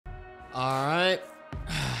All right.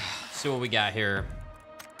 See what we got here.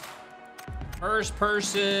 First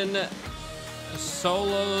person,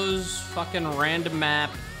 solos, fucking random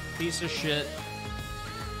map, piece of shit.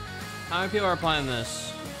 How many people are playing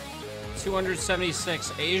this?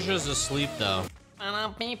 276. Asia's asleep though.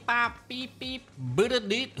 Beep, bop, beep, beep.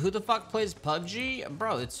 Who the fuck plays PUBG?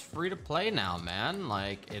 Bro, it's free to play now, man.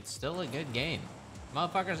 Like, it's still a good game.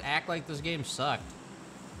 Motherfuckers act like this game sucked.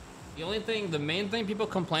 The main thing people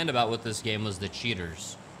complained about with this game was the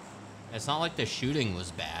cheaters. It's not like the shooting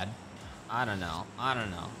was bad. I don't know.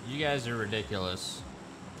 You guys are ridiculous.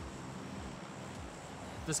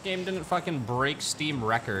 This game didn't fucking break Steam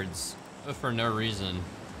records for no reason.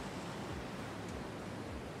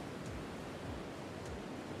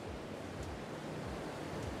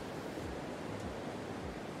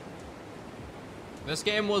 This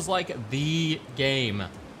game was like the game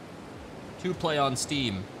to play on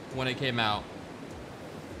Steam when it came out.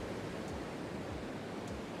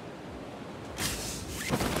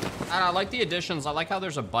 I like the additions. I like how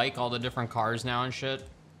there's a bike, all the different cars now and shit.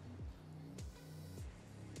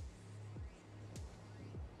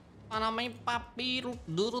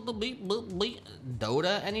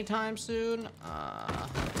 Dota anytime soon? I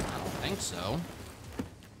don't think so.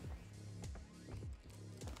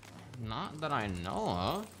 Not that I know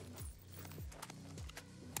of.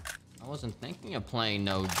 I wasn't thinking of playing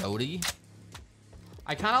no Dota.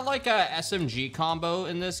 I kind of like a SMG combo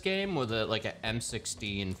in this game with a like a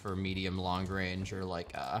M16 for medium long range or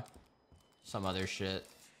like some other shit.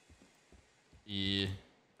 Yeah,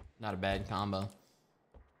 not a bad combo.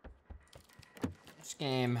 This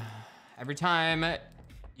game, every time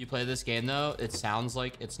you play this game though, it sounds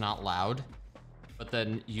like it's not loud, but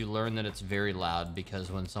then you learn that it's very loud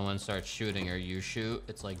because when someone starts shooting or you shoot,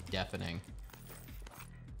 it's like deafening.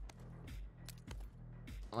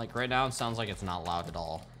 Like right now, it sounds like it's not loud at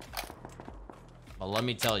all. But let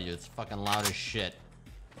me tell you, it's fucking loud as shit.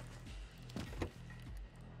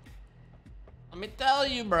 Let me tell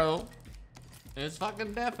you, bro. It's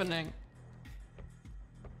fucking deafening.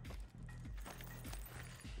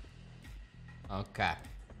 Okay.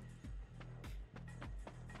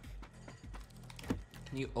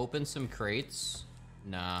 Can you open some crates?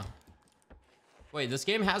 Nah. Wait, this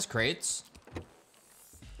game has crates?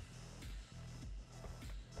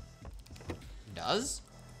 Does?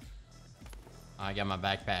 Oh, I got my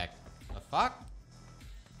backpack. The fuck?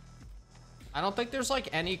 I don't think there's like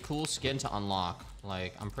any cool skin to unlock.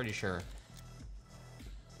 Like, I'm pretty sure.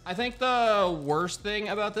 I think the worst thing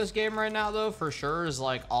about this game right now though, for sure, is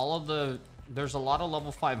like there's a lot of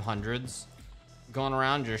level 500s going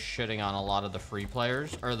around just shitting on a lot of the free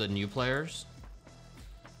players or the new players.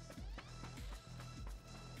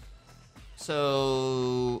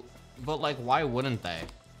 So, but like, why wouldn't they?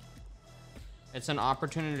 It's an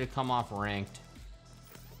opportunity to come off ranked.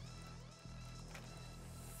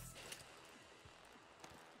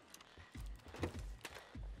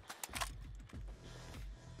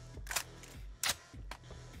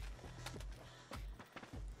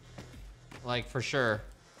 Like, for sure.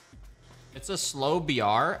 It's a slow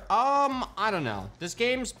BR. I don't know. This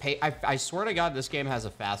game's I swear to God, this game has a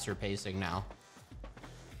faster pacing now.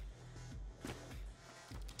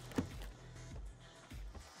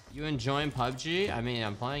 You enjoying PUBG? I mean,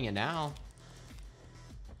 I'm playing it now.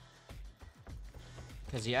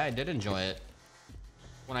 Cause yeah, I did enjoy it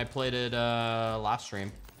when I played it last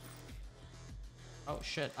stream. Oh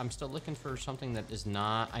shit, I'm still looking for something that is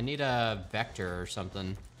not. I need a vector or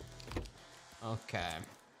something. Okay.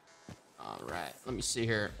 All right, let me see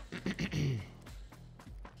here.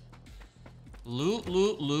 Loot,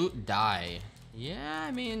 loot, loot, die. Yeah,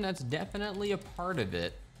 I mean, that's definitely a part of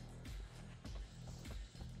it.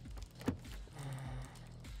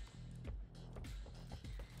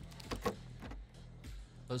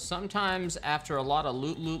 But sometimes after a lot of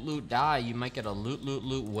loot, loot, loot, die, you might get a loot, loot,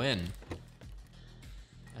 loot win.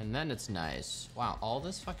 And then it's nice. Wow, all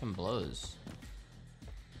this fucking blows.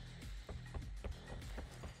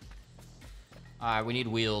 Alright, we need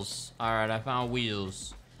wheels. Alright, I found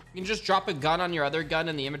wheels. You can just drop a gun on your other gun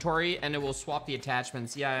in the inventory and it will swap the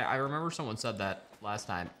attachments. Yeah, I remember someone said that last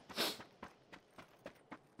time.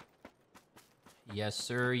 Yes,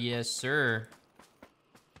 sir. Yes, sir.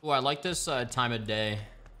 Oh, I like this time of day.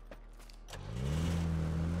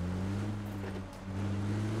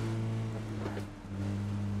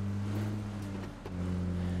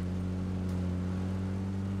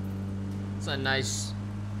 It's a nice...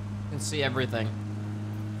 You can see everything.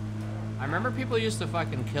 I remember people used to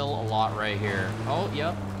fucking kill a lot right here. Oh,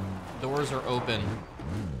 yep. Doors are open.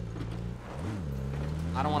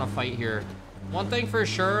 I don't want to fight here. One thing for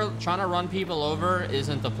sure, trying to run people over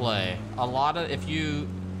isn't the play. A lot of, if you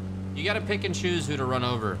gotta pick and choose who to run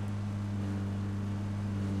over.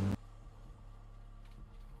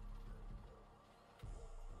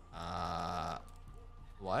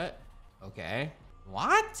 What? Okay.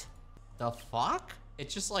 What? The fuck? It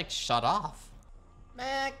just like shut off.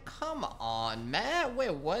 Man, come on, man.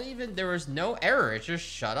 Wait, what even? There was no error. It just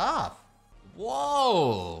shut off.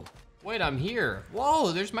 Whoa. Wait, I'm here.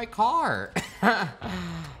 Whoa, there's my car.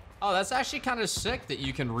 Oh, that's actually kind of sick that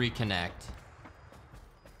you can reconnect.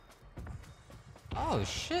 Oh,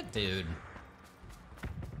 shit, dude.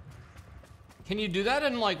 Can you do that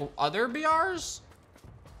in, like, other BRs?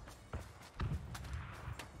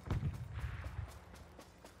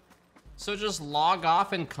 So just log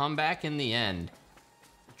off and come back in the end.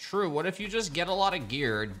 True, what if you just get a lot of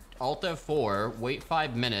gear, Alt F4, wait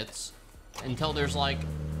 5 minutes, until there's like...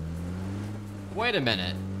 Wait a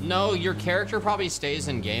minute. No, your character probably stays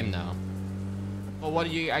in game though. Well, what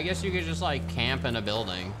do you... I guess you could just like camp in a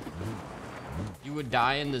building. You would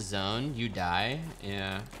die in the zone, you die.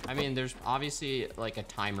 Yeah. I mean, there's obviously like a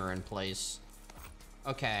timer in place.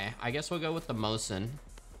 Okay, I guess we'll go with the Mosin.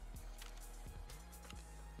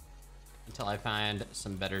 Until I find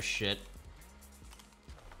some better shit.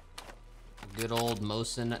 Good old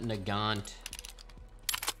Mosin Nagant.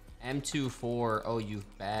 M24. Oh, you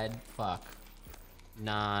bad fuck.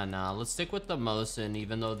 Nah. Let's stick with the Mosin,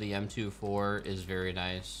 even though the M24 is very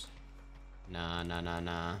nice. Nah.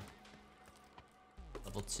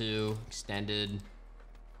 Level 2, extended.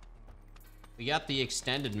 We got the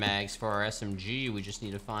extended mags for our SMG. We just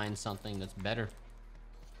need to find something that's better.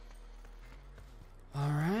 All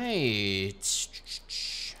right.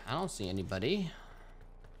 I don't see anybody.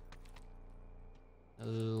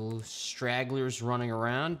 Oh, stragglers running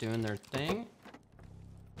around doing their thing.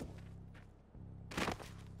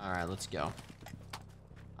 All right, let's go.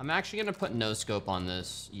 I'm actually gonna put no scope on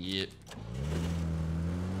this. Yep.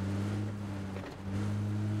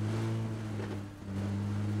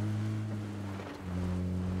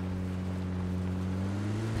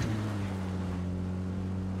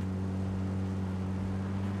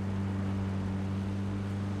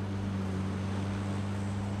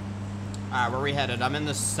 All right, where are we headed? I'm in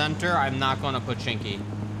the center. I'm not gonna put Chinky.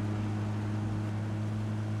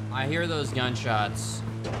 I hear those gunshots.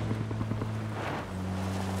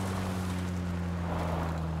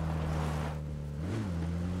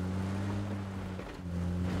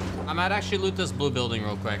 I might actually loot this blue building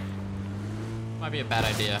real quick. Might be a bad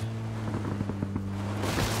idea.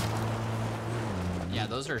 Yeah,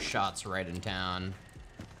 those are shots right in town.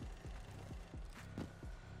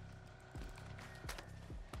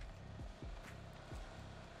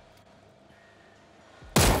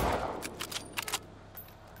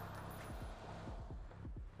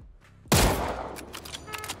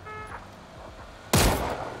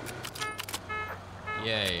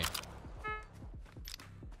 Yay.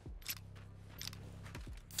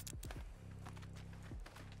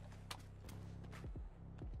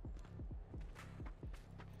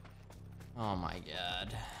 Oh my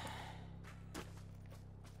god.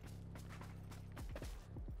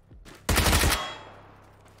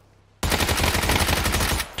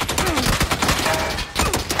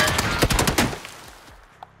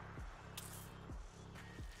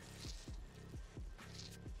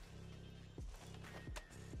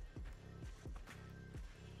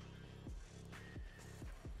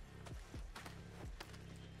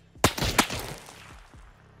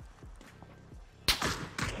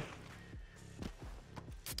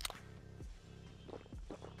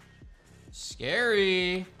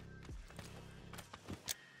 Scary.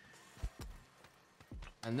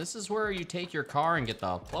 And this is where you take your car and get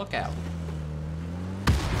the fuck out.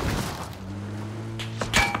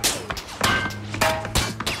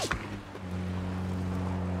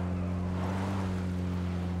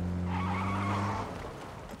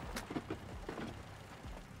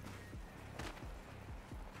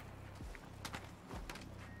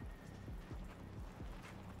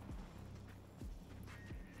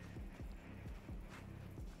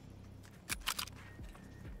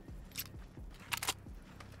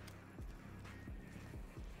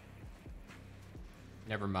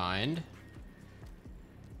 Never mind.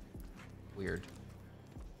 Weird.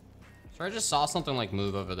 So I just saw something like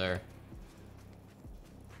move over there.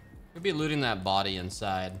 Could be looting that body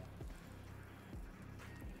inside.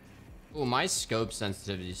 Ooh, my scope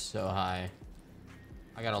sensitivity is so high.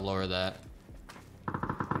 I gotta lower that.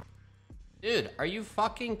 Dude, are you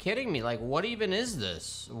fucking kidding me? Like, what even is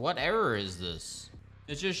this? What error is this?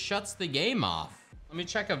 It just shuts the game off. Let me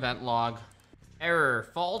check event log. Error,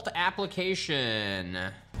 fault application.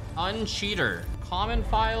 Uncheater. Common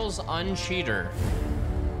files uncheater.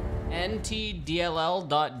 ntdll.dll.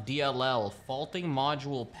 Faulting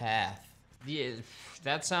module path. Yeah,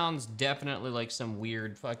 that sounds definitely like some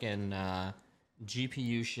weird fucking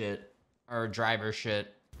GPU shit or driver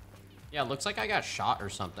shit. Yeah, it looks like I got shot or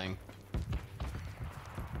something.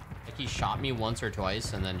 Like he shot me once or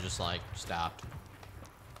twice and then just like stopped.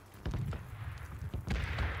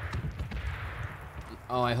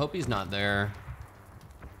 Oh, I hope he's not there.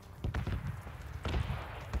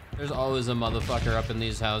 There's always a motherfucker up in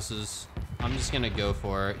these houses. I'm just gonna go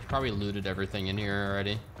for it. He probably looted everything in here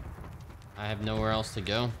already. I have nowhere else to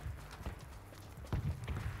go.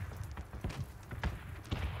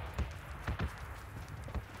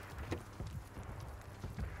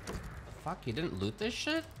 The fuck? He didn't loot this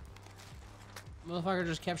shit? Motherfucker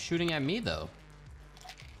just kept shooting at me though.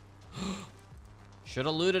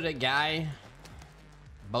 Should've looted it, guy.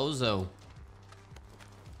 Bozo.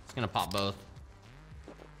 It's gonna pop both.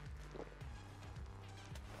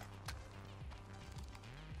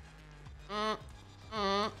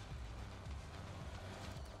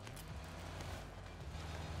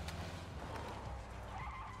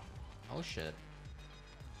 Oh shit.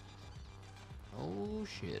 Oh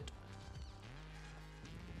shit.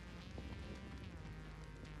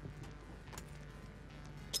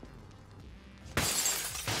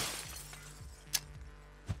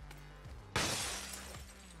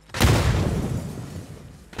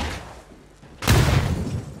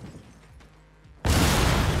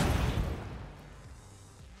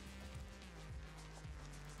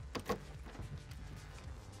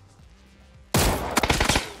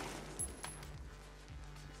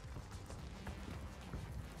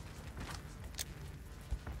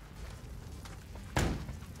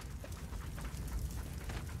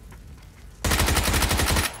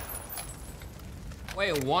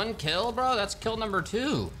 Wait, 1 kill, bro? That's kill number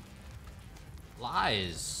 2.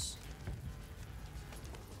 Lies.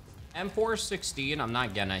 M416, I'm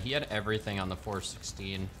not getting it. He had everything on the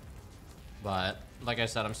 416. But, like I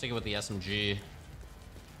said, I'm sticking with the SMG.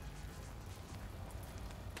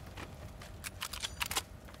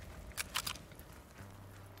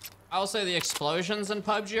 I will say the explosions in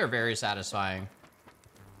PUBG are very satisfying.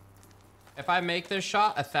 If I make this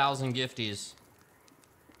shot, 1,000 gifties.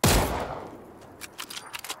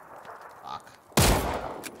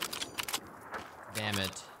 Damn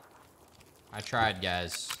it. I tried,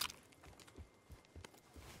 guys.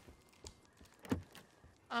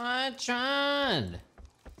 I tried.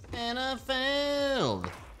 And I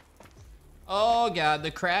failed. Oh god,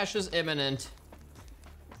 the crash is imminent.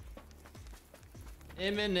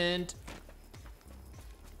 Imminent.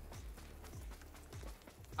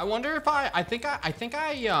 I wonder if I think I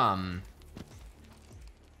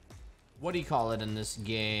what do you call it in this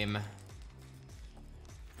game?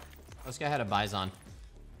 This guy had a Bison.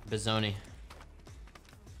 Bizoni.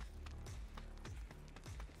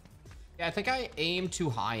 Yeah, I think I aim too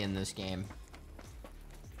high in this game.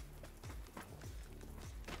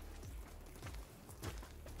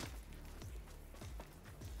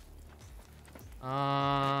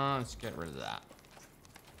 Let's get rid of that.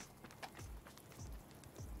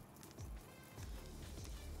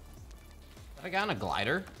 Is that a guy on a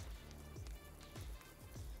glider?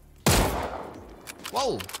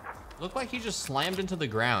 Whoa! Looked like he just slammed into the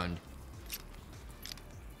ground.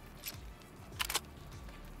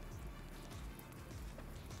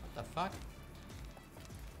 What the fuck?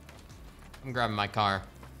 I'm grabbing my car.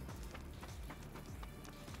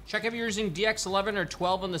 Check if you're using DX11 or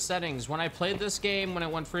 12 in the settings. When I played this game, when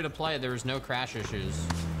it went free to play, there was no crash issues.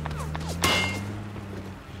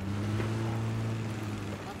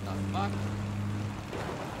 What the fuck?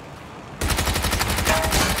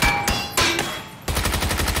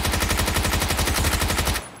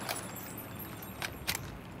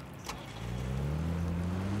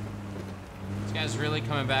 This guy's really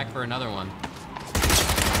coming back for another one.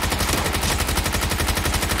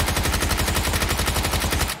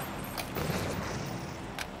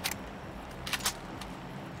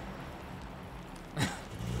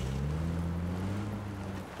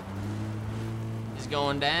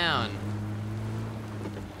 Going down.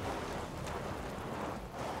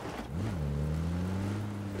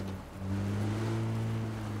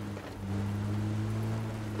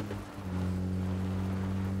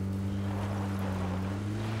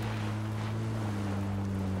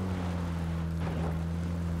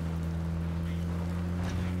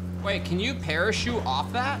 Wait, can you parachute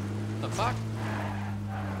off that? The fuck?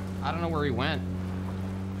 I don't know where he went.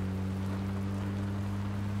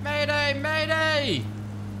 Mayday! Mayday!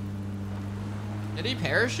 Did he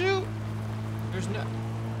parachute? There's no...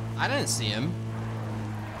 I didn't see him.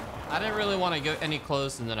 I didn't really want to go any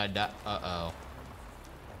close and then I died. Uh-oh.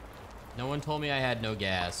 No one told me I had no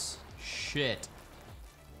gas. Shit.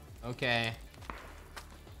 Okay.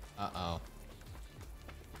 Uh-oh.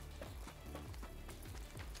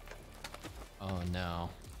 Oh no.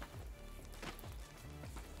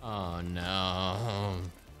 Oh no.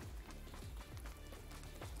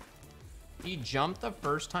 He jumped the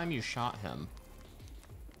first time you shot him.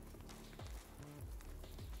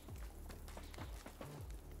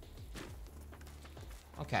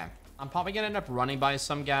 Okay. I'm probably gonna end up running by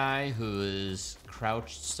some guy who is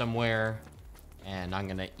crouched somewhere, and I'm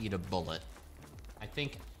gonna eat a bullet. I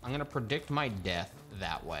think I'm gonna predict my death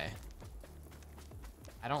that way.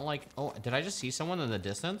 I don't like... Oh, did I just see someone in the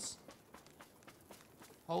distance?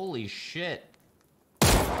 Holy shit.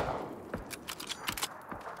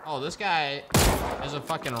 Oh, this guy is a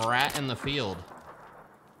fucking rat in the field.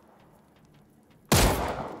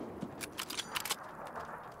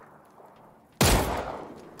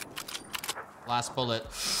 Last bullet.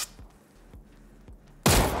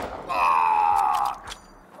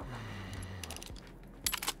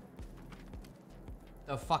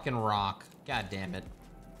 The fucking rock. God damn it.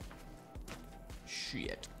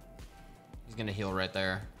 Shit. He's gonna heal right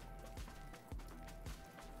there.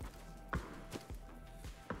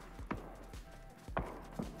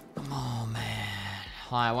 Oh, man.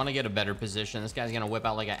 I want to get a better position. This guy's gonna whip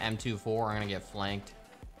out like an M24. I'm gonna get flanked.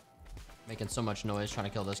 Making so much noise trying to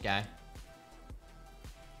kill this guy.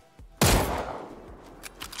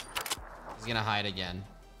 He's gonna hide again.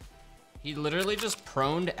 He literally just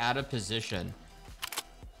proned out of position.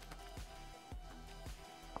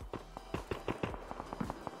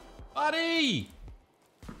 Buddy!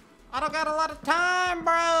 I don't got a lot of time,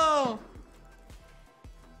 bro!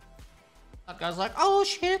 That guy's like, oh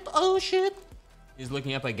shit, oh shit. He's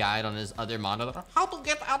looking up a guide on his other monitor. How to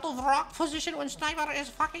get out of rock position when sniper is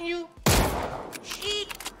fucking you?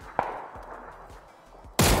 Shit!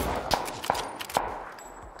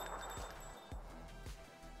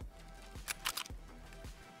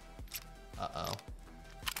 Uh-oh.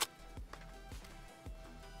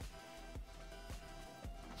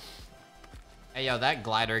 Hey, yo, that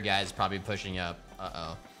glider guy's probably pushing up.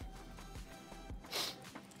 Uh-oh.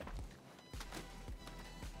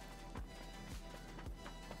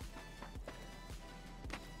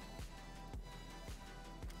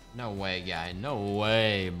 No way, guy. No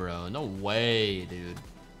way, bro. No way, dude.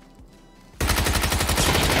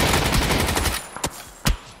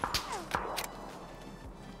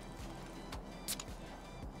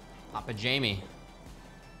 Papa Jamie.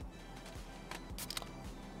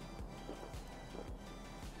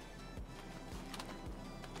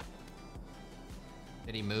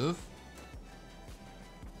 Did he move?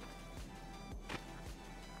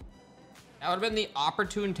 That would have been the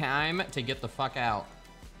opportune time to get the fuck out.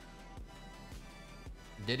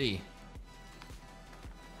 Did he?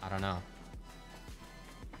 I don't know.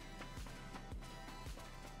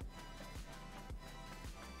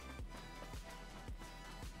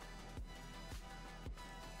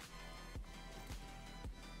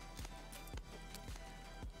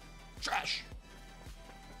 Trash.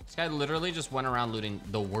 This guy literally just went around looting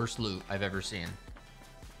the worst loot I've ever seen.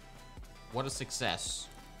 What a success.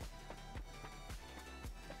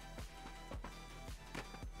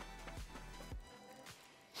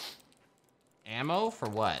 Ammo for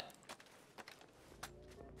what?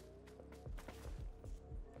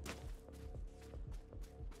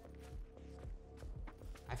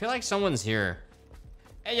 I feel like someone's here.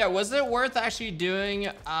 Hey, yeah, was it worth actually doing...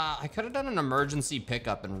 I could have done an emergency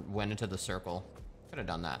pickup and went into the circle. Could have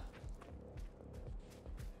done that.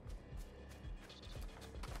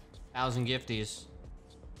 1,000 gifties.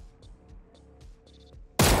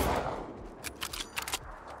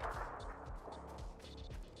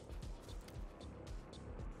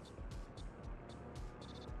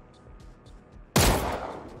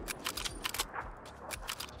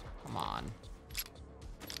 Come on.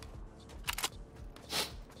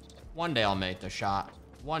 One day I'll make the shot.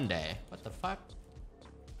 One day. What the fuck?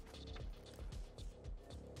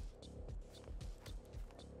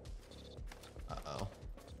 Uh-oh.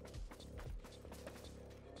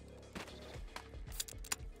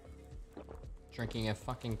 Drinking a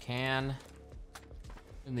fucking can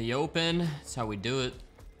in the open. That's how we do it.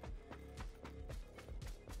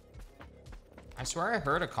 I swear I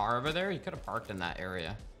heard a car over there. He could have parked in that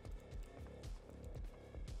area.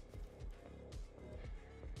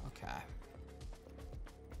 Okay.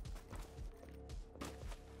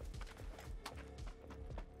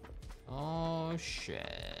 Oh,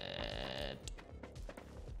 shit.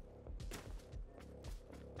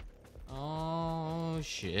 Oh,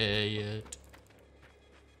 shit.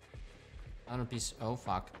 be... Oh,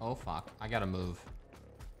 fuck. Oh, fuck. I gotta move.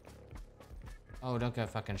 Oh, don't get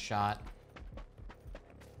fucking shot.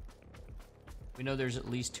 We know there's at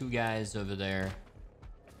least 2 guys over there.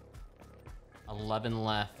 11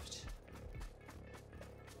 left.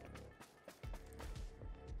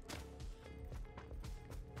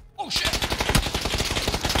 Oh, shit!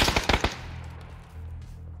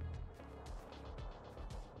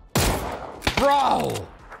 Bro!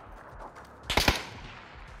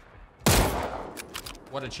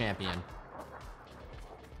 What a champion.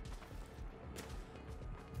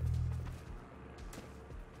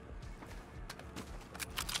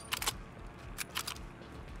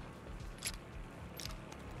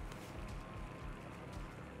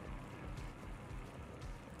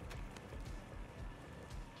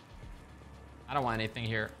 I don't want anything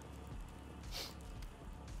here.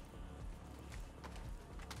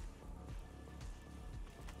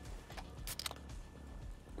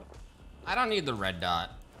 I don't need the red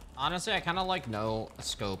dot. Honestly, I kind of like no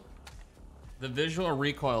scope. The visual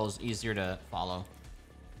recoil is easier to follow.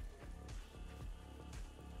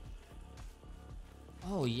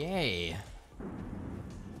 Oh, yay.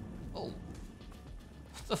 Oh. What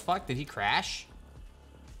the fuck? Did he crash?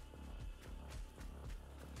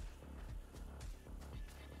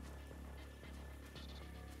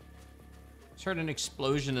 Just heard an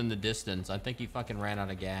explosion in the distance. I think he fucking ran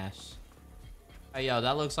out of gas. Hey, yo,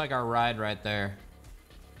 that looks like our ride right there.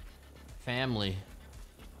 Family.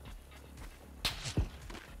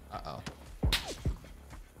 Uh-oh.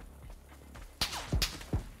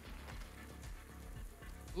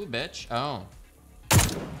 Ooh, bitch. Oh.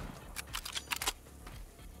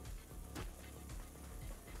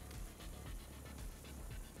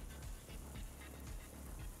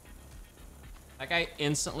 That guy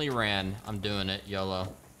instantly ran. I'm doing it,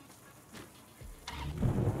 YOLO.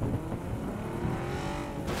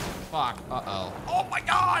 Fuck. Uh-oh. Oh my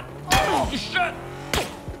god! Oh, shit!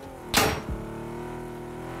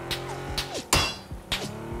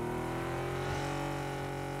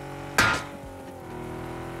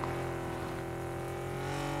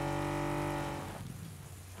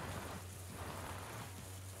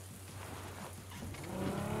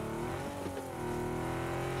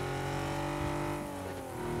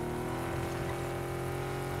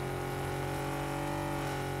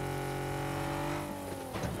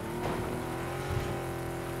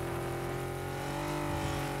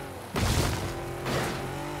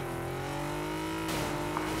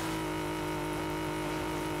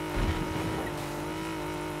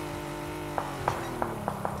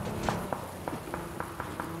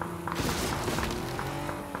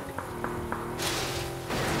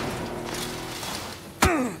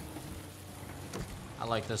 I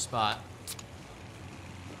like this spot.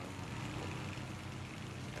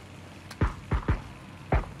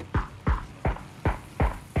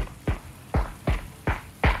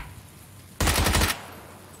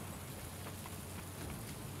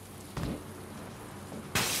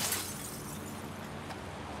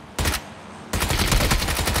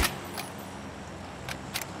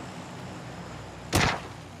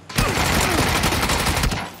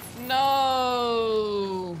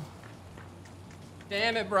 No!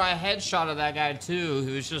 Damn it, bro. I headshotted that guy too.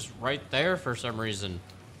 He was just right there for some reason.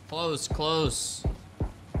 Close, close.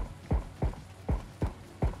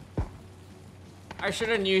 I should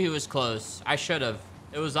have knew he was close. I should have.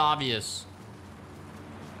 It was obvious.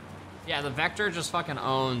 Yeah, the Vector just fucking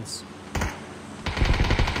owns.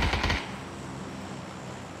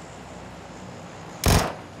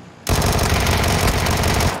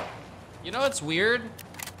 You know what's weird?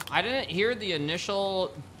 I didn't hear the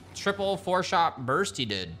initial triple 4-shot burst he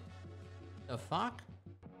did. The fuck?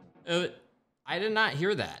 I did not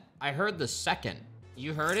hear that. I heard the second.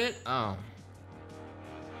 You heard it? Oh.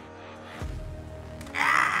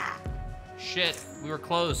 Ah! Shit, we were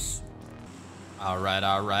close. All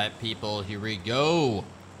right, people, here we go.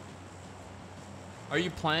 Are you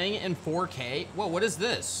playing in 4K? Whoa, what is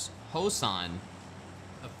this? Hosan.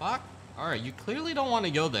 The fuck? All right, you clearly don't want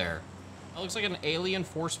to go there. That looks like an alien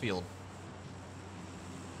force field.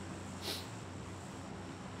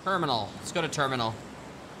 Terminal. Let's go to terminal.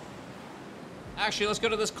 Actually, let's go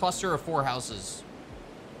to this cluster of 4 houses.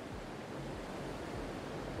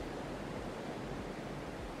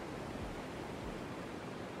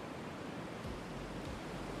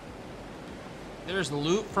 There's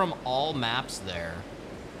loot from all maps there.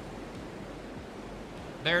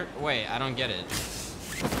 Wait, I don't get it.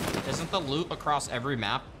 Isn't the loot across every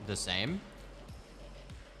map the same?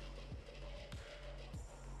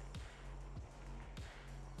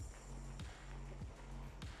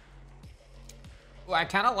 Well, I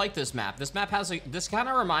kind of like this map. This map has this kind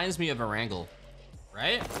of reminds me of Erangel.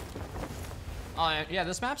 Right? Oh, yeah,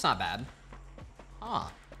 this map's not bad. Huh.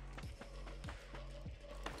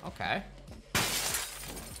 Okay.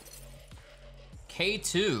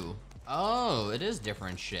 K2. Oh, it is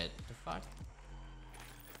different shit. The fuck?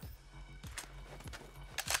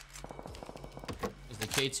 Is the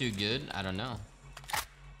K2 good? I don't know.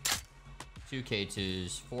 2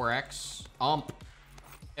 K2s. 4X. Ump.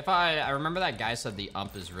 If I remember that guy said the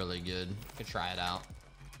ump is really good. Could try it out.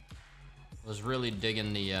 Was really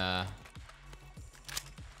digging the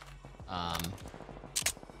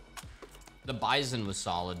Bison was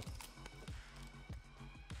solid.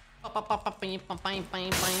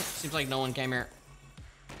 Seems like no one came here.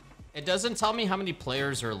 It doesn't tell me how many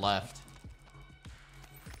players are left.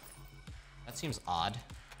 That seems odd.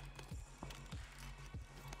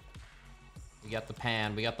 We got the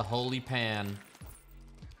pan. We got the holy pan.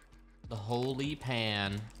 The holy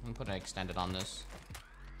pan. Let me put an extended on this.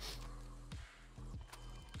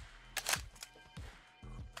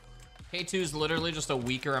 K2 is literally just a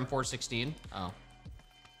weaker M416. Oh. All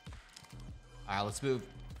right, let's move.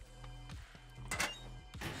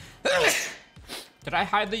 Did I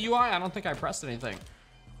hide the UI? I don't think I pressed anything.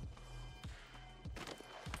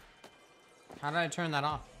 How did I turn that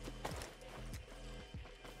off?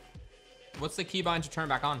 What's the keybind to turn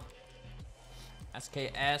back on?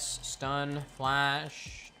 SKS, stun,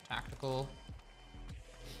 flash, tactical.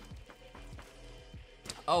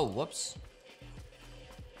 Oh, whoops.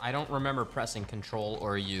 I don't remember pressing control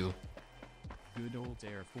or U. Good old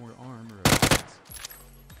Tier 4 armor of the ass.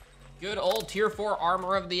 Good old Tier 4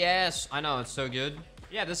 armor of the ass. I know, it's so good.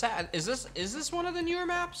 Yeah, is this one of the newer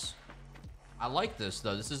maps? I like this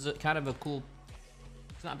though. This is kind of a cool,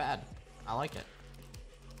 it's not bad. I like it.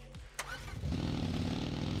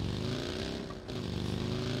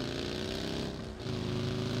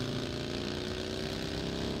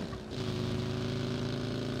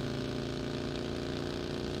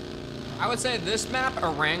 I would say this map,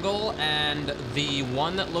 Erangel, and the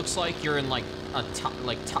one that looks like you're in like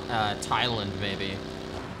Thailand maybe,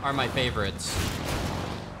 are my favorites.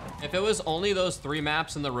 If it was only those 3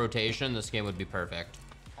 maps in the rotation, this game would be perfect.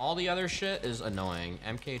 All the other shit is annoying.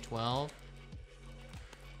 MK12.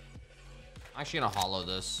 I'm actually gonna hollow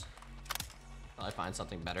this until I find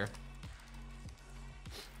something better.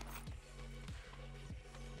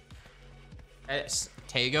 It's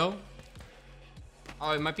Tago.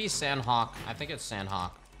 Oh, it might be Sandhawk. I think it's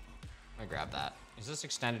Sandhawk. I grab that. Is this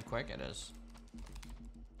extended quick? It is.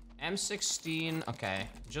 M16. Okay.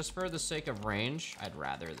 Just for the sake of range, I'd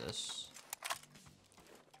rather this.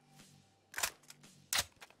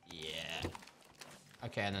 Yeah.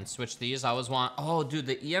 Okay, and then switch these. I always want... Oh, dude,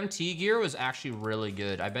 the EMT gear was actually really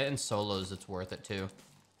good. I bet in solos it's worth it, too.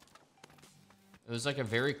 It was like a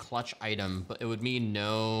very clutch item, but it would mean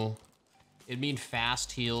no... It'd mean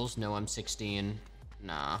fast heals, no M16.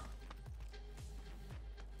 Nah.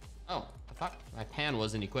 Oh, the fuck? My pan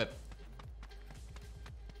wasn't equipped.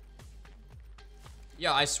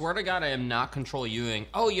 Yeah, I swear to God, I am not control Uing.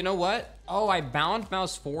 Oh, you know what? Oh, I bound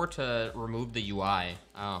mouse 4 to remove the UI.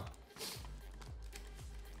 Oh.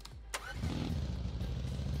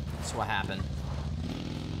 That's what happened.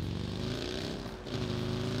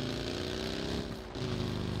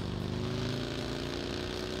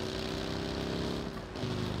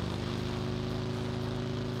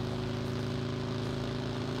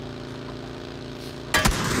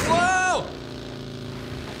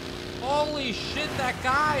 Holy shit, that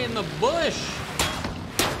guy in the bush.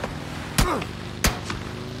 Oh,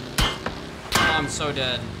 I'm so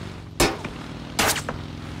dead.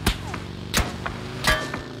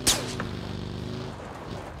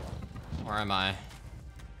 Where am I?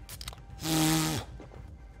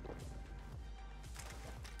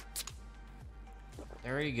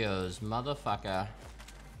 There he goes, motherfucker.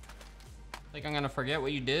 Think I'm gonna forget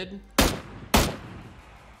what you did?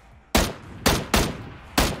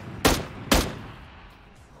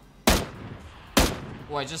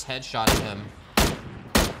 Oh, I just headshotted him.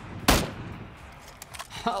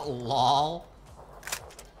 Lol.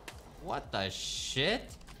 What the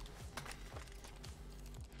shit?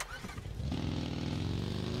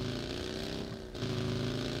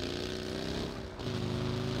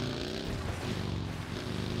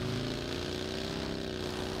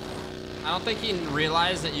 I don't think he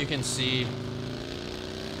realized that you can see.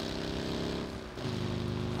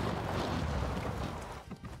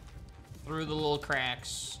 Through the little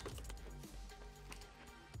cracks.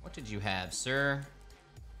 What did you have, sir?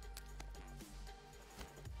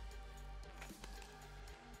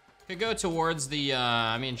 Could go towards the,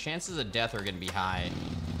 I mean, chances of death are gonna be high.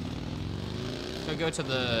 Could go to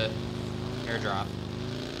the airdrop.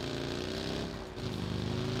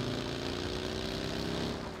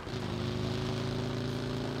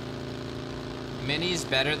 Mini's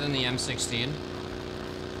better than the M16.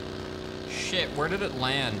 Shit, where did it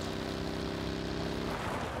land?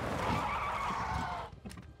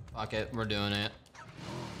 Fuck it, we're doing it.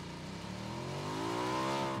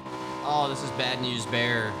 Oh, this is bad news,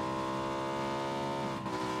 bear.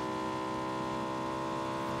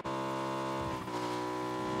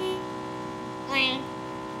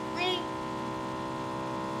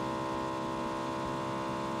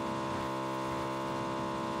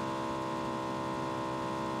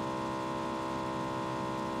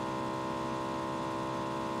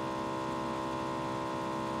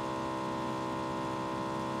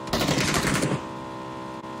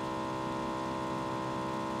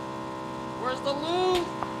 Where's the loot?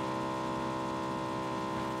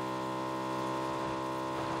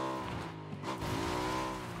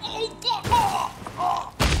 Oh,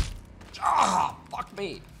 fuck! Fuck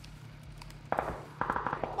me.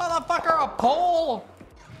 Motherfucker, a pole!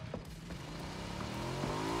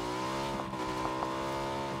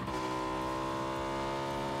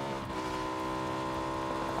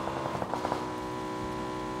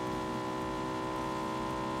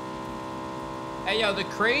 Hey, yo, the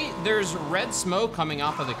crate, there's red smoke coming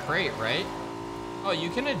off of the crate, right? Oh, you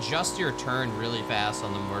can adjust your turn really fast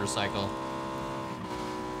on the motorcycle.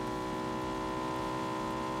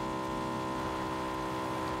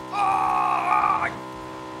 Ah!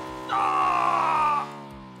 Ah!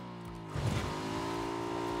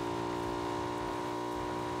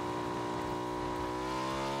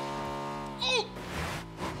 Oh!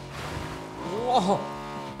 Whoa!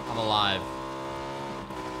 I'm alive.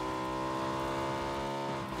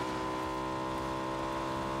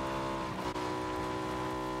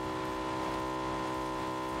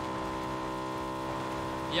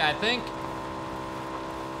 Yeah, I think.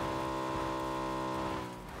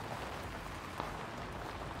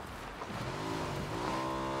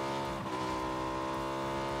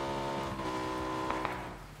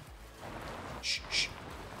 Shh, shh.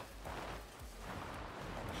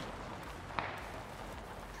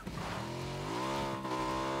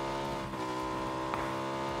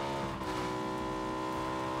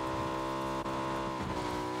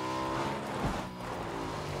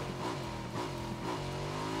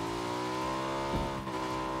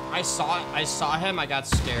 I saw him, I got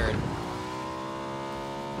scared.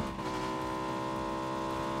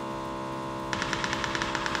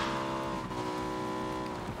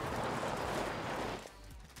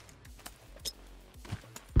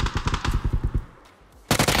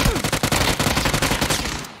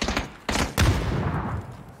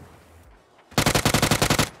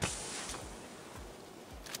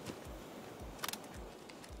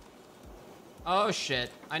 Oh shit,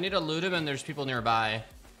 I need to loot him and there's people nearby.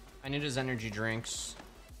 I need his energy drinks.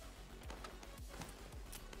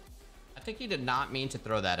 I think he did not mean to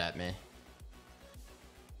throw that at me.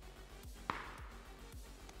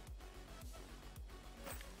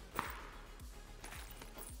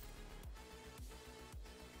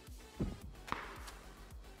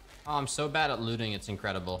 Oh, I'm so bad at looting, it's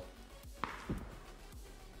incredible.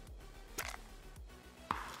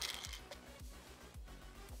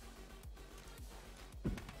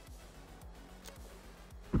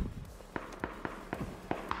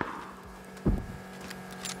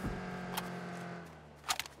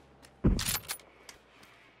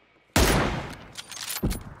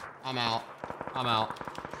 I'm out. I'm out.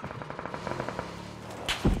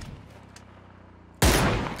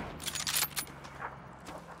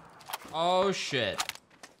 Oh shit.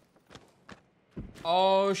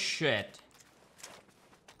 Oh shit.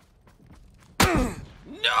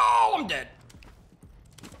 No, I'm dead.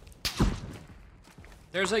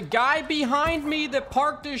 There's a guy behind me that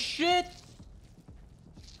parked his shit.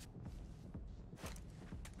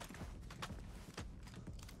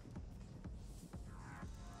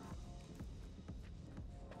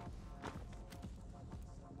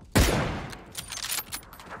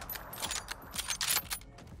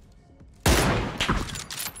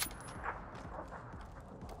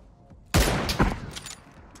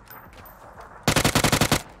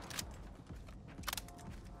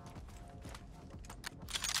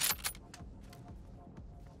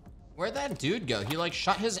 Where'd that dude go? He like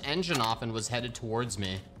shut his engine off and was headed towards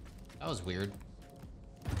me. That was weird.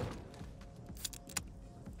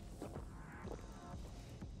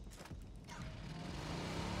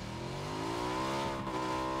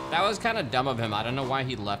 That was kind of dumb of him. I don't know why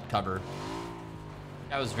he left cover.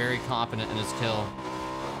 I was very confident in his kill.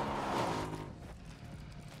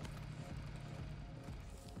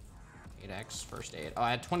 First aid. Oh,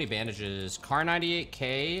 I had 20 bandages. Car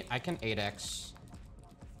 98K. I can 8x.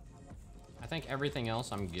 I think everything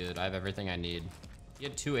else I'm good. I have everything I need. He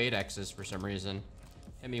had two 8Xs for some reason.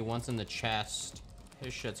 Hit me once in the chest.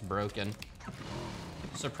 His shit's broken.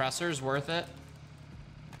 Suppressor's worth it.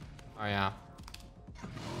 Oh, yeah.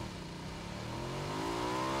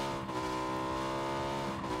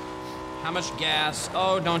 How much gas?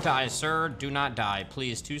 Oh, don't die, sir. Do not die.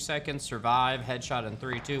 Please, 2 seconds. Survive. Headshot in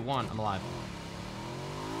 3, 2, 1. I'm alive.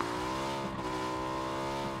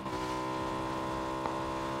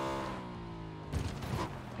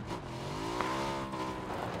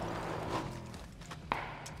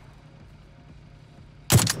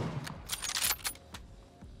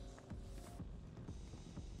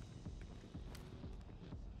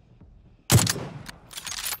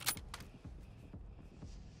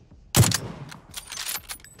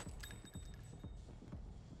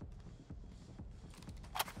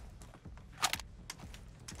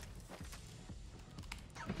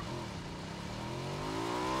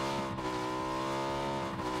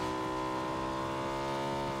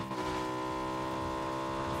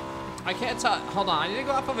 I can't tell. Hold on, I need to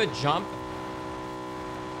go off of a jump.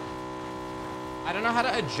 I don't know how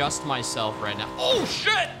to adjust myself right now. Oh,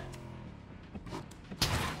 shit!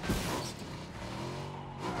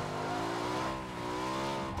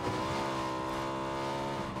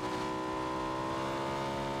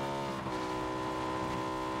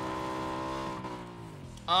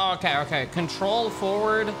 Oh, okay, okay. Control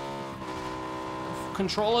forward.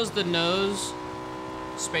 Control is the nose.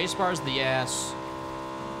 Spacebar is the ass.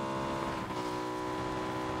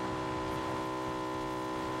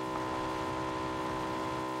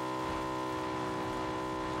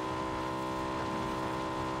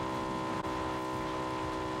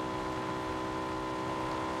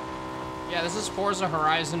 Yeah, this is Forza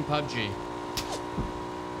Horizon PUBG.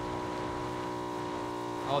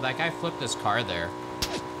 Oh, that guy flipped his car there.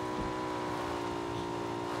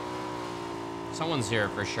 Someone's here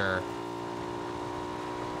for sure.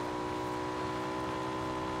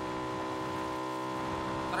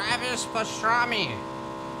 Travis Pastrami.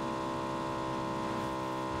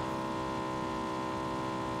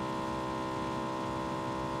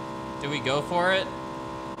 Do we go for it?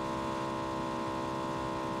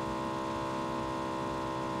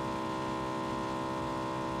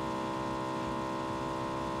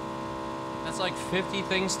 That's like 50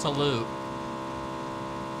 things to loot.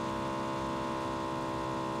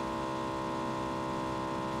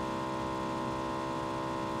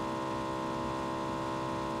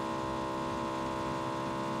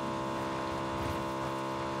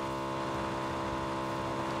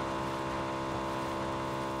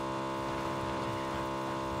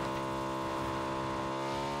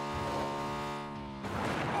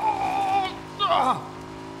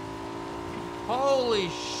 Holy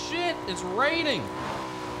shit, it's raining.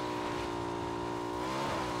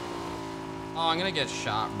 Oh, I'm gonna get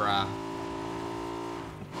shot, bruh.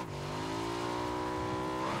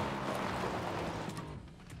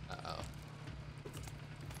 Uh-oh.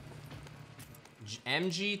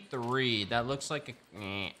 MG3, that looks like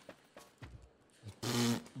a...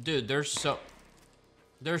 Dude, there's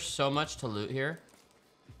so much to loot here.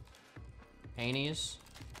 Painties.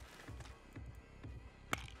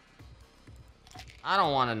 I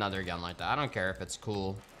don't want another gun like that. I don't care if it's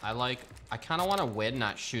cool. I kind of want to win,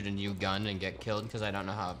 not shoot a new gun and get killed because I don't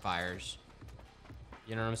know how it fires.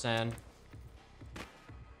 You know what I'm saying?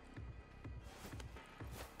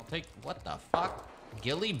 I'll take, what the fuck?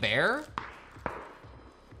 Ghillie bear?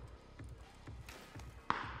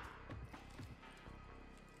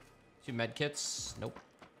 Two med kits? Nope.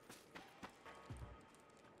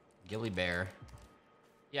 Ghillie bear.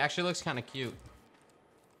 He actually looks kind of cute.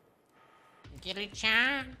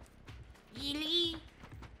 Ghillie-chan? Ghillie?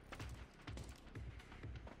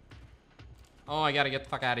 Oh, I gotta get the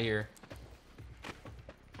fuck out of here.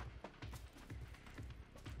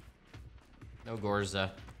 No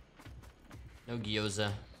Gorza. No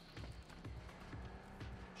Gyoza.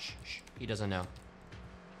 Shh, shh. He doesn't know.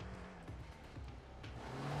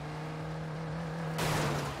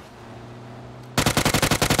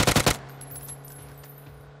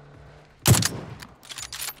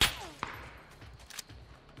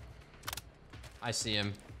 I see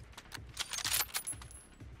him.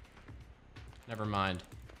 Never mind.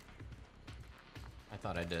 I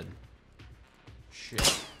thought I did.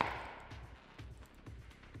 Shit.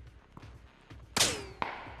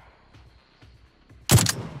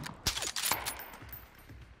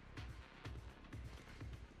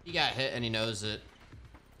 He got hit and he knows it.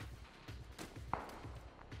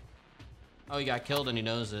 Oh, he got killed and he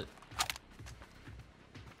knows it.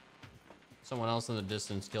 Someone else in the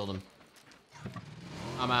distance killed him.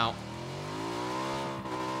 I'm out.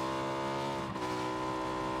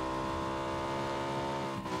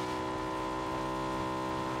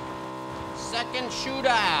 Second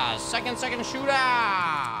shooter. Second shooter.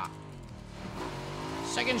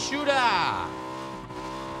 Second shooter.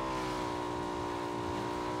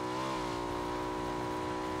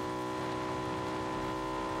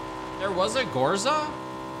 There was a Gorza?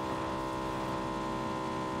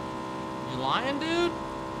 You lying, dude?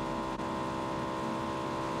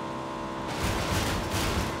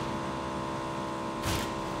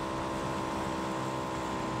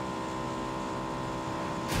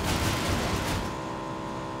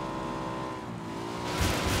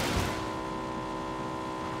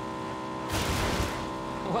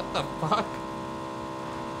 What the fuck?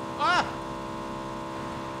 Ah!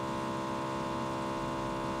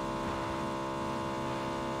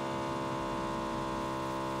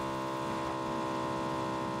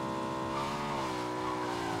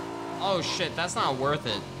 Oh shit, that's not worth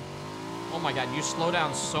it. Oh my god, you slow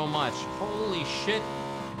down so much. Holy shit.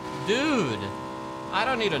 Dude! I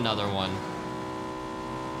don't need another one.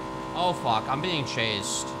 Oh fuck, I'm being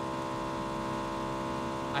chased.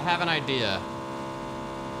 I have an idea.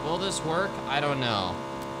 Will this work? I don't know.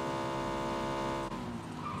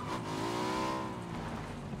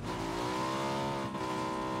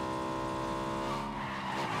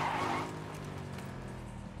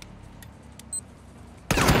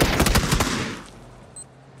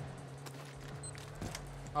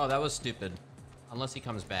 Oh, that was stupid. Unless he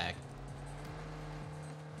comes back.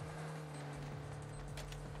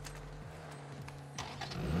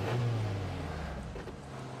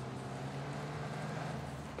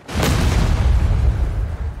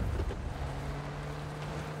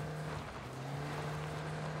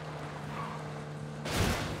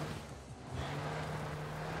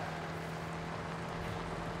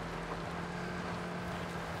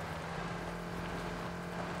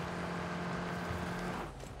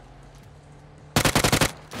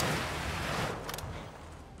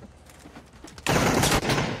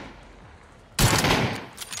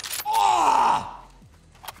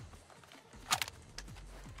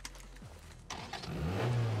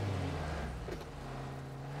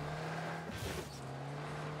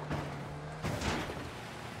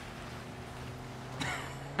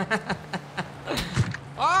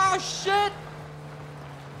 Oh shit!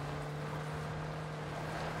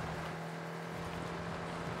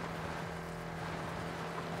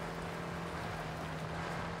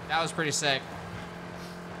 That was pretty sick.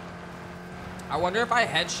 I wonder if I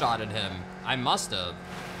headshotted him. I must have.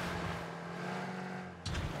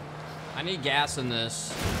 I need gas in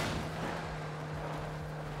this.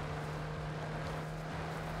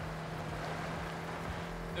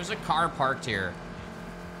 There's a car parked here.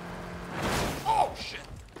 Oh shit.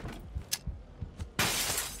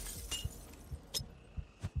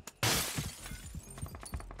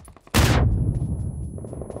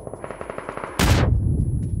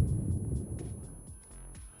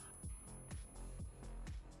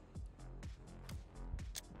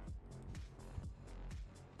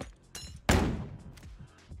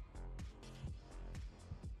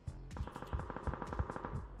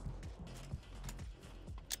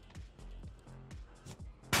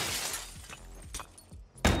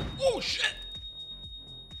 Oh shit!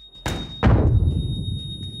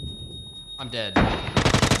 I'm dead.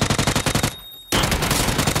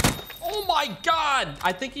 Oh my god!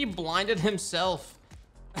 I think he blinded himself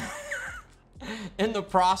in the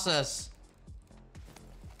process.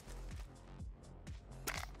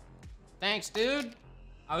 Thanks, dude.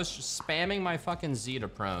 I was just spamming my fucking Z to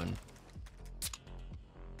prone.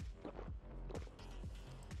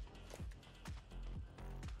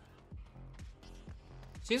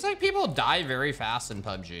 Seems like people die very fast in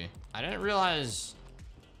PUBG. I didn't realize,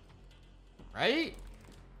 right?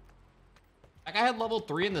 That guy had level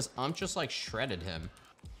 3 and this just like shredded him.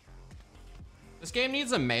 This game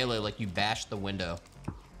needs a melee, like you bash the window.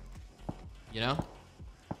 You know?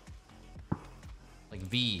 Like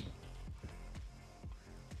V.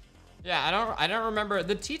 Yeah, I don't remember.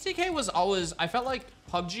 The TTK was always, I felt like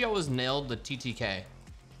PUBG always nailed the TTK.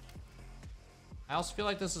 I also feel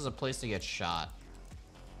like this is a place to get shot.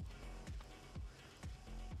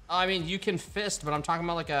 I mean, you can fist, but I'm talking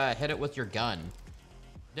about like a hit it with your gun.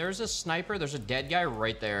 There's a sniper, there's a dead guy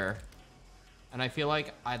right there. And I feel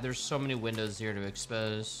like there's so many windows here to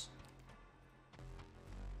expose.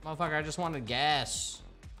 Motherfucker, I just wanted gas.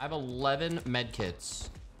 I have 11 medkits.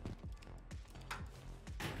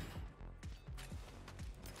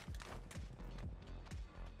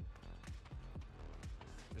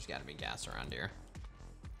 There's gotta be gas around here.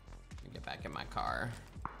 Let me get back in my car.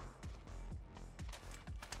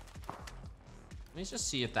 Let me just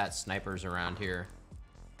see if that sniper's around here.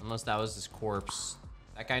 Unless that was his corpse.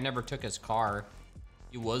 That guy never took his car.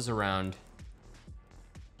 He was around.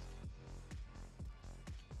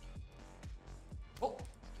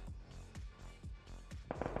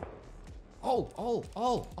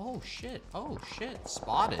 Oh, shit. Oh, shit.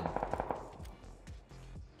 Spotted.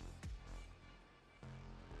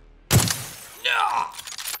 No!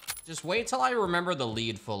 Just wait till I remember the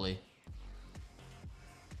lead fully.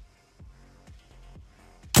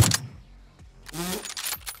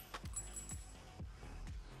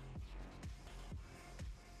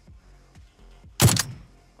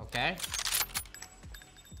 Okay.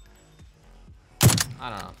 I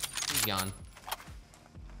don't know. He's gone.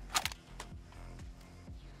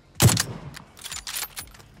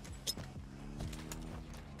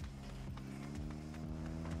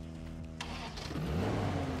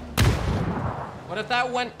 What if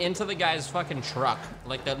that went into the guy's fucking truck?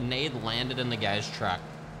 Like the nade landed in the guy's truck.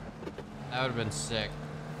 That would have been sick.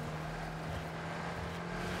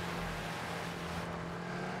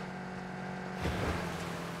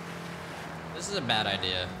 This is a bad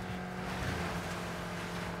idea.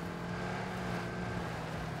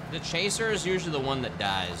 The chaser is usually the one that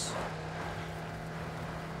dies.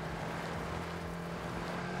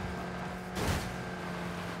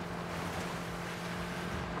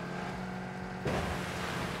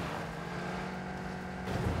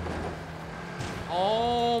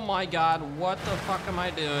 Oh my god, what the fuck am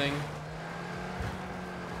I doing?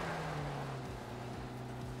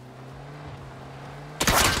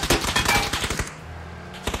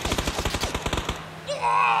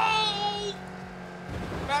 Oh!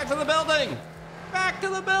 Back to the building! Back to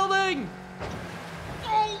the building!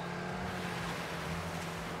 Oh!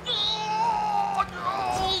 Oh,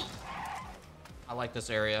 no! I like this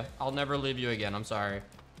area. I'll never leave you again, I'm sorry.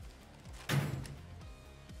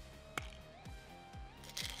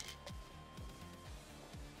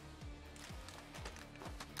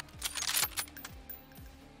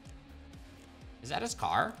 Is that his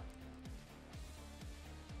car?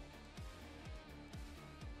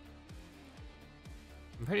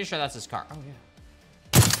 I'm pretty sure that's his car. Oh, yeah.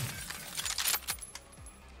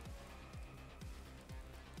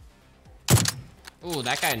 Ooh,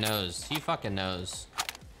 that guy knows. He fucking knows.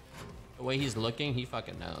 The way he's looking, he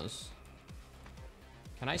fucking knows.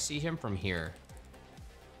 Can I see him from here?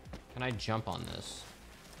 Can I jump on this?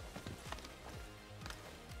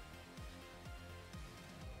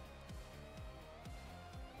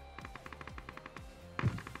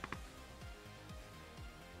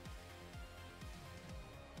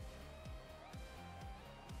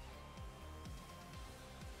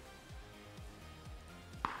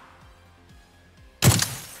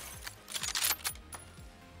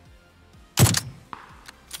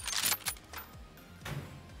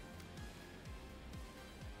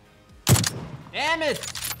 Damn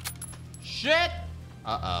it! Shit!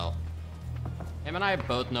 Uh-oh. Him and I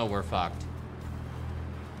both know we're fucked.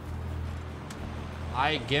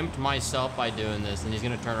 I gimped myself by doing this, and he's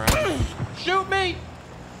gonna turn around. Shoot me!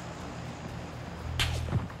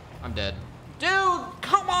 I'm dead. Dude,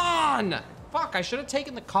 come on! Fuck, I should have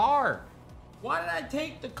taken the car. Why did I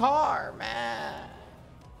take the car, man?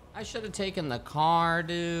 I should have taken the car,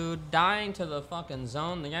 dude. Dying to the fucking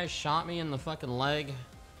zone. The guy shot me in the fucking leg.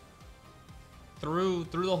 Through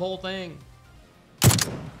the whole thing.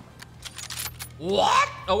 What?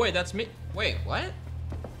 Oh wait, that's me. Wait, what?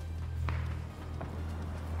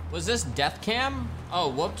 Was this death cam? Oh,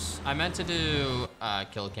 whoops. I meant to do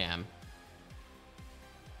kill cam.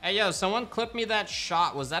 Hey, yo, someone clip me that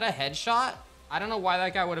shot. Was that a headshot? I don't know why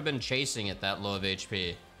that guy would have been chasing it that low of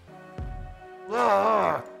HP.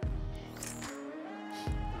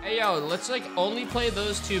 Hey, yo, let's like only play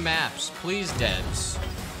those two maps. Please, devs.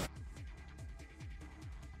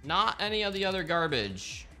 Not any of the other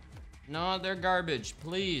garbage. No other garbage,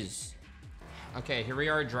 please. Okay, here we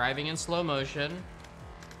are driving in slow motion.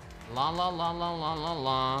 La la la la la la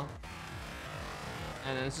la.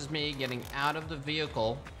 And this is me getting out of the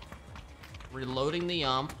vehicle, reloading the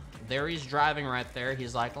ump. There he's driving right there.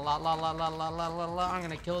 He's like, la la la la la la la la. I'm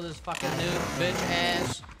gonna kill this fucking dude, bitch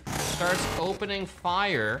ass. Starts opening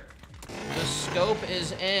fire. The scope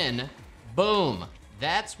is in. Boom.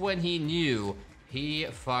 That's when he knew he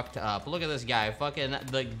fucked up. Look at this guy, fucking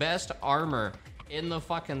the best armor in the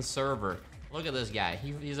fucking server. Look at this guy,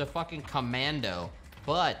 he's a fucking commando.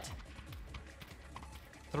 But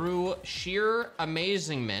through sheer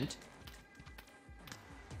amazement,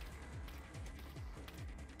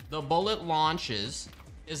 the bullet launches.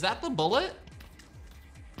 Is that the bullet?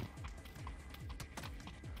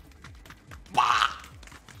 Bah!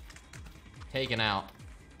 Taken out.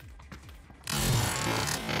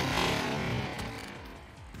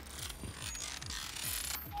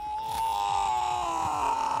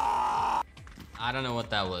 I don't know what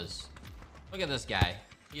that was. Look at this guy.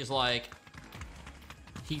 He's like,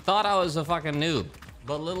 he thought I was a fucking noob,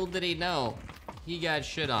 But little did he know, he got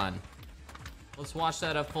shit on. Let's watch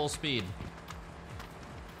that at full speed.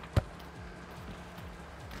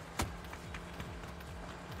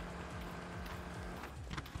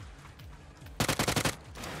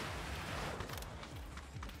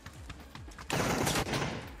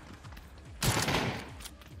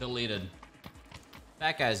 Deleted.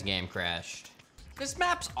 That guy's game crashed. This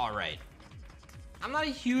map's alright. I'm not a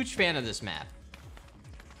huge fan of this map.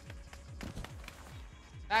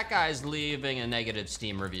 That guy's leaving a negative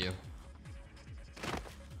Steam review.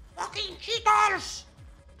 Fucking cheaters!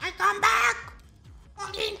 I come back!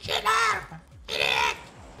 Fucking cheater! Idiot!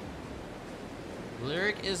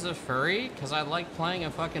 Lirik is a furry? Cause I like playing a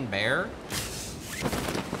fucking bear?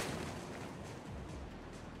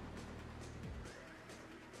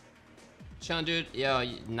 Sean, dude, yo,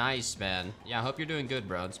 nice, man. Yeah, I hope you're doing good,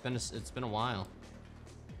 bro. It's been a while.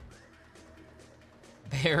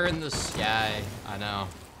 Bear in the sky. I know.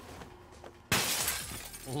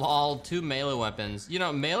 Lol, 2 melee weapons. You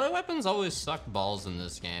know, melee weapons always suck balls in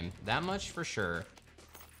this game. That much for sure.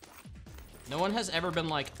 No one has ever been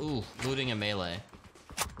like, ooh, looting a melee.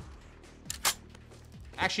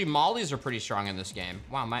 Actually, mollies are pretty strong in this game.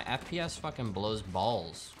 Wow, my FPS fucking blows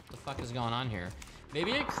balls. What the fuck is going on here?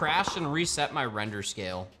 Maybe it crashed and reset my render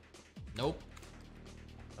scale. Nope.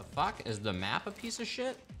 The fuck? Is the map a piece of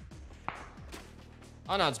shit?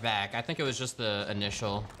 Oh no, it's back. I think it was just the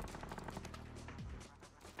initial.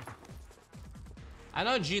 I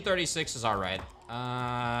know G36 is alright.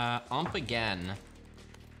 Ump again.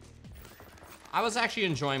 I was actually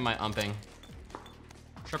enjoying my umping.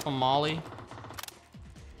 Triple molly.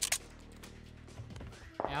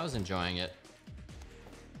 Yeah, I was enjoying it.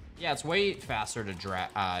 Yeah, it's way faster to drag.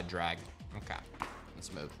 Okay,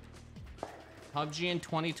 let's move. PUBG in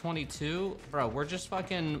 2022, bro. We're just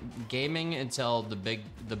fucking gaming until the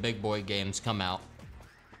big boy games come out.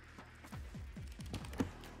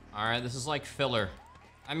 All right, this is like filler.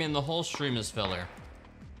 I mean, the whole stream is filler.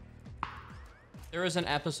 There was an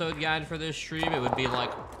episode guide for this stream. It would be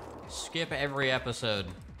like, skip every episode.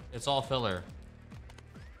 It's all filler.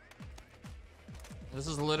 This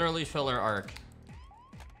is literally filler arc.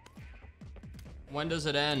 When does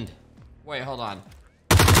it end? Wait, hold on.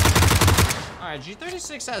 All right,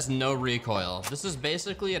 G36 has no recoil. This is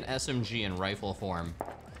basically an SMG in rifle form.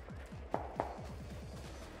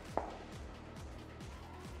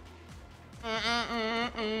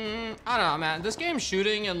 I don't know, man. This game's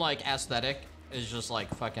shooting and like aesthetic is just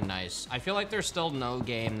like fucking nice. I feel like there's still no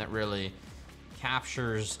game that really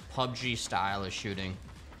captures PUBG style of shooting.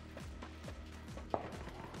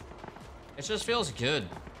 It just feels good.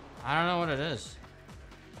 I don't know what it is.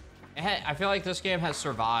 I feel like this game has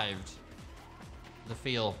survived the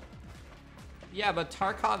feel. Yeah, but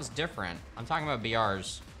Tarkov's different. I'm talking about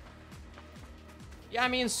BRs. Yeah, I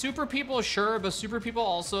mean, super people, sure, but super people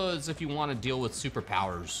also is if you want to deal with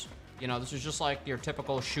superpowers. You know, this is just like your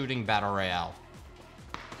typical shooting battle royale.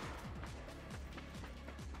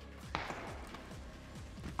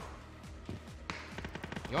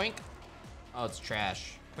 Yoink. Oh, it's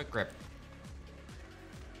trash. Quick grip.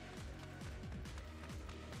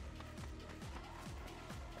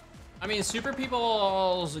 I mean, super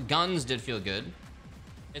people's guns did feel good.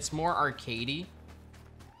 It's more arcadey.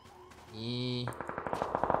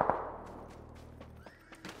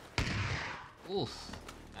 Oof.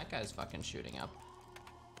 That guy's fucking shooting up.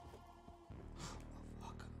 Oh,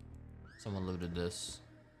 fuck. Someone looted this.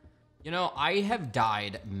 You know, I have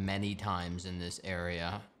died many times in this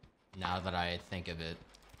area, now that I think of it.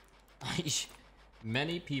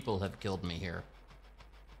 Many people have killed me here.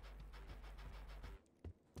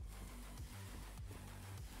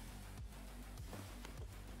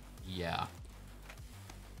 Yeah.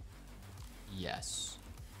 Yes.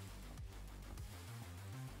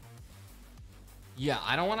 Yeah,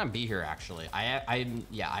 I don't want to be here, actually.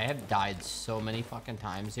 Yeah, I have died so many fucking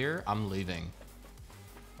times here. I'm leaving.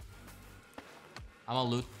 I'm gonna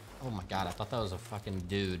loot. Oh my god, I thought that was a fucking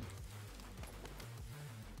dude.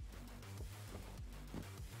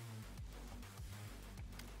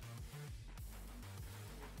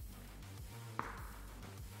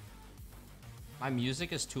 My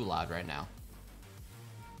music is too loud right now.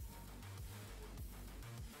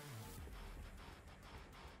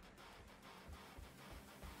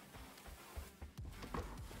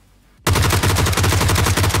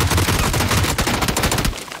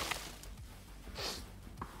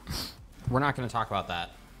 We're not gonna talk about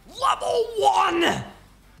that. Level 1!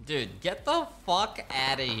 Dude, get the fuck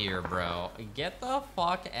out of here, bro. Get the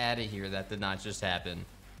fuck out of here. That did not just happen.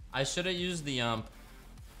 I should have used the ump.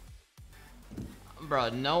 Bro,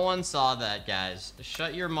 no one saw that, guys.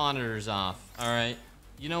 Shut your monitors off, all right?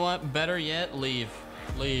 You know what? Better yet, leave.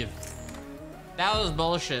 Leave. That was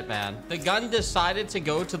bullshit, man. The gun decided to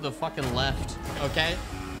go to the fucking left, okay?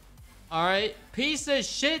 All right. Piece of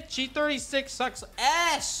shit. G36 sucks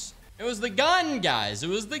ass. It was the gun, guys. It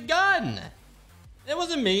was the gun. It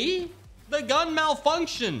wasn't me. The gun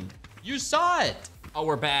malfunctioned. You saw it. Oh,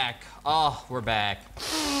 we're back. Oh, we're back.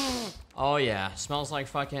 Oh, yeah. Smells like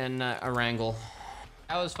fucking a wrangle.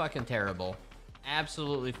 That was fucking terrible.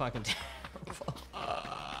 Absolutely fucking terrible.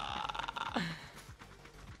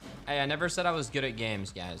 Hey, I never said I was good at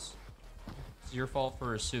games, guys. It's your fault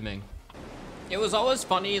for assuming. It was always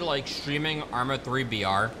funny, like, streaming Arma 3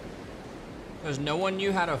 BR. Because no one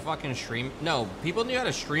knew how to fucking stream. No, people knew how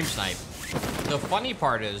to stream snipe. The funny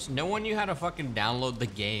part is, no one knew how to fucking download the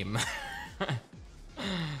game.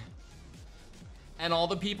 And all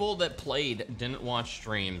the people that played didn't watch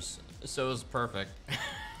streams. So it was perfect.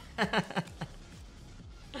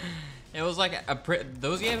 It was like,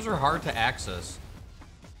 those games were hard to access.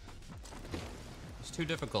 It's too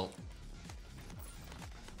difficult.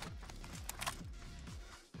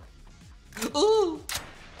 Ooh!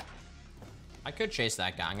 I could chase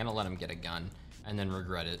that guy. I'm gonna let him get a gun and then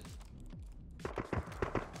regret it.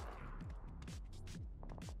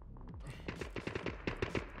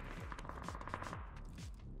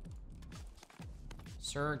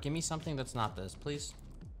 Sir, give me something that's not this, please.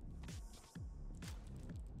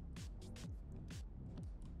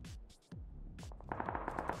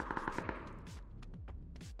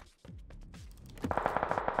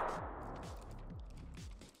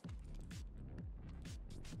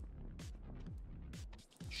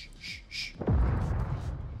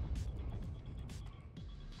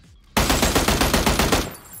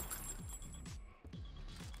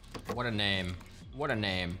 What a name. What a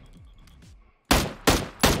name.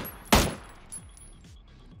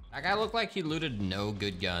 That guy looked like he looted no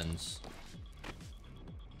good guns.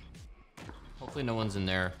 Hopefully no one's in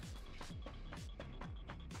there.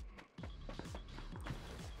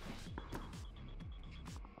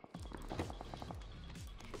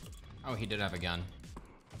 Oh, he did have a gun.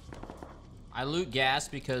 I loot gas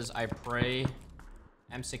because I pray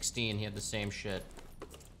M16, he had the same shit.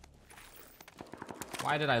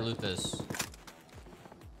 Why did I loot this?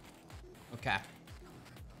 Okay.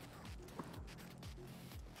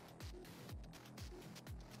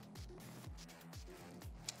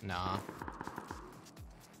 Nah.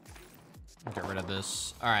 I'll get rid of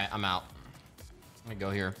this. All right, I'm out. Let me go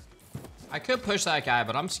here. I could push that guy,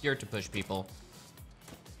 but I'm scared to push people.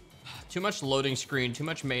 Too much loading screen, too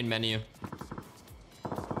much main menu.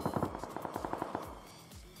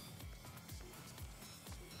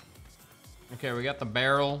 Okay, we got the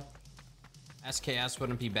barrel. SKS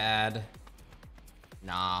wouldn't be bad.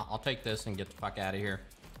 Nah, I'll take this and get the fuck out of here.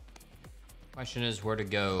 Question is where to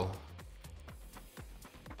go.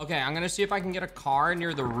 Okay, I'm gonna see if I can get a car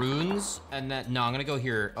near the ruins, and then, no, I'm gonna go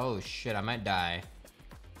here. Oh shit, I might die.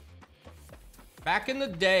 Back in the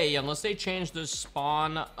day, unless they changed the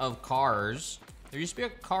spawn of cars, there used to be a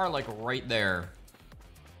car like right there.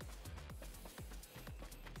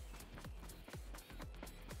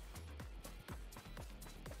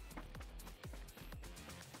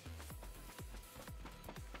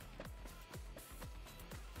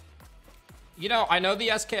 You know, I know the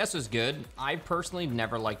SKS is good. I personally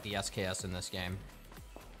never liked the SKS in this game.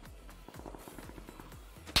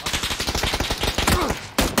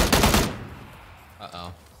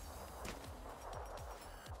 Uh-oh.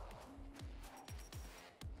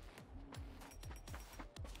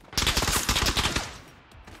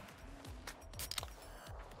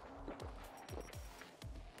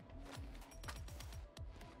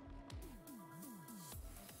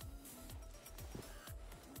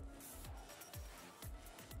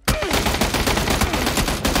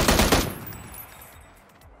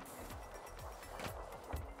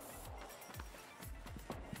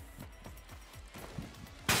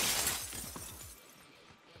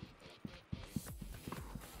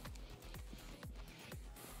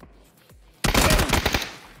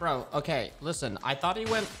 Bro, okay, listen, I thought he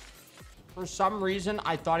went, for some reason,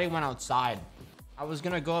 I thought he went outside. I was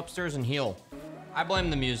gonna go upstairs and heal. I blame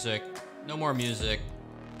the music. No more music.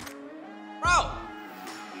 Bro!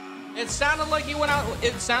 It sounded like he went out,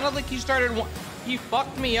 it sounded like he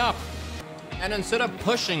fucked me up. And instead of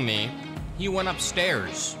pushing me, he went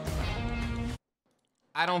upstairs.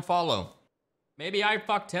 I don't follow. Maybe I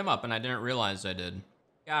fucked him up and I didn't realize I did.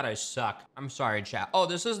 God, I suck. I'm sorry, chat. Oh,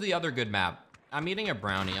 this is the other good map. I'm eating a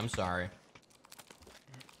brownie, I'm sorry.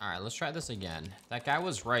 All right, let's try this again. That guy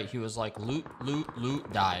was right. He was like, loot, loot, loot,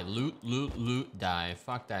 die. Loot, loot, loot, die.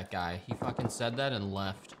 Fuck that guy. He fucking said that and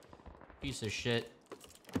left. Piece of shit.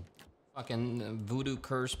 Fuck Fucking voodoo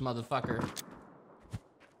curse motherfucker.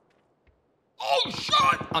 Oh,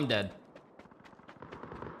 shit! I'm dead.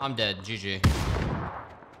 I'm dead. GG.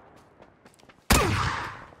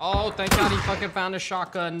 Oh, thank God he fucking found a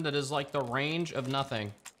shotgun that is like the range of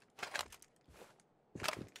nothing.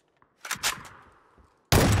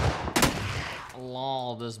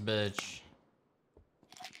 Lol, this bitch.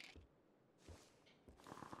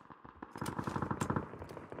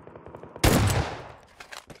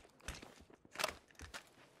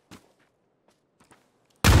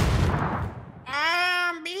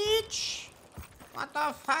 Bitch! What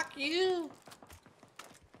the fuck, you?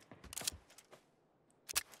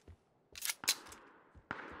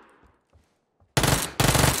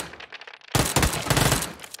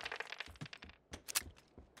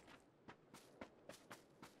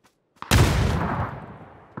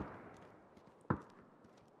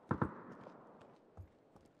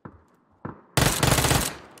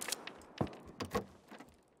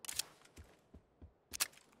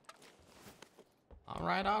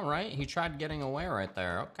 All right. He tried getting away right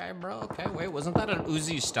there. Okay, bro. Okay, wait, wasn't that an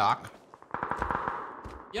Uzi stock?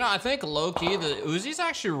 You know, I think low-key, the Uzi's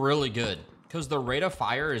actually really good because the rate of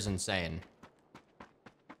fire is insane.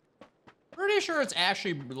 Pretty sure it's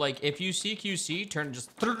actually, like, if you CQC, turn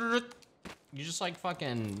just... You just, like,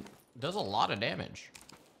 fucking... Does a lot of damage.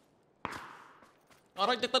 Uh-oh.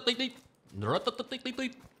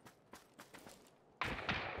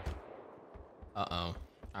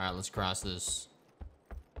 Alright, let's cross this.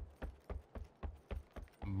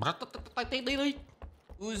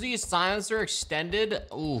 Uzi silencer extended.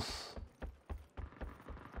 Oof.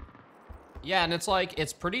 Yeah, and it's like,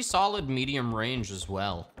 it's pretty solid medium range as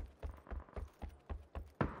well.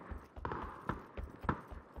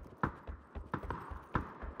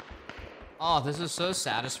 Oh, this is so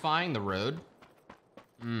satisfying, the road.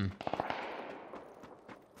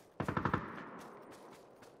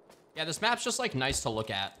 Yeah, this map's just like nice to look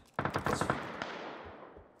at.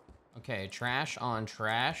 Okay, trash on.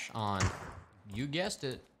 You guessed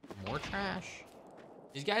it, more trash.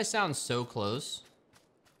 These guys sound so close.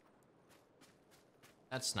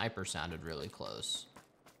 That sniper sounded really close.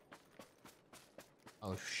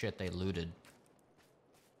 Oh shit, they looted.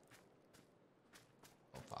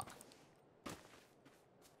 Oh fuck.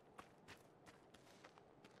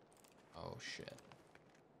 Oh shit.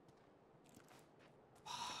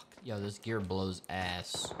 Fuck. Yo, this gear blows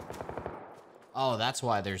ass. Oh, that's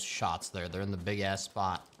why there's shots there. They're in the big ass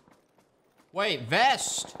spot. Wait,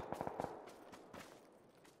 vest!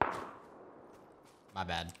 My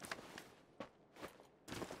bad.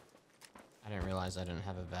 I didn't realize I didn't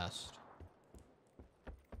have a vest.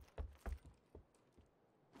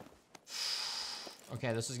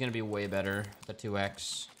 Okay, this is gonna be way better, the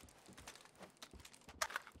 2X.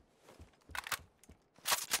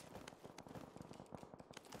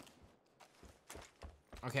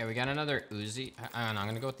 Okay, we got another Uzi. I don't know, I'm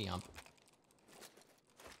gonna go with the ump.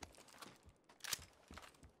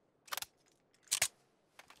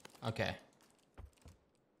 Okay.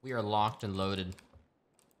 We are locked and loaded.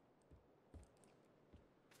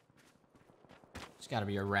 There's gotta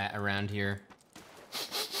be a rat around here.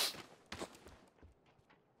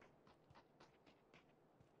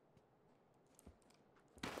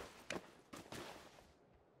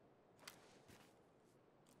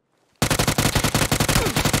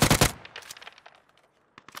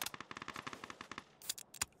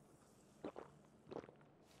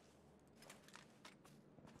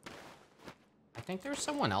 I think there's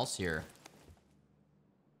someone else here.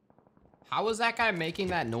 How was that guy making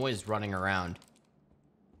that noise running around?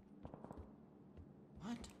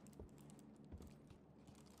 What?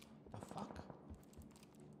 The fuck?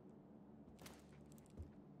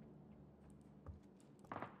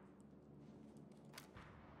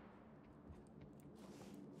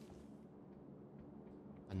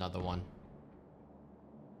 Another one.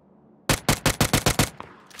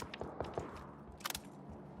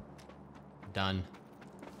 Done.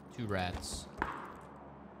 2 rats.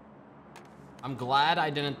 I'm glad I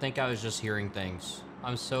didn't think I was just hearing things.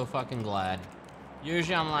 I'm so fucking glad.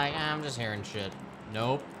 Usually I'm like, I'm just hearing shit.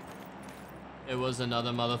 Nope. It was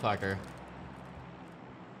another motherfucker.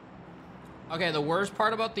 Okay, the worst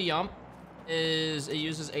part about the ump is it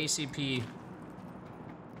uses ACP.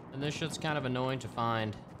 And this shit's kind of annoying to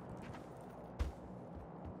find.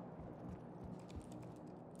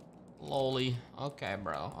 Loli. Okay,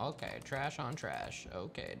 bro. Okay, trash on trash.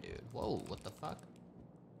 Okay, dude. Whoa, what the fuck?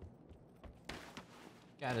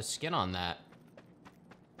 Got a skin on that.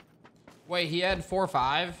 Wait, he had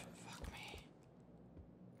 4-5? Fuck me.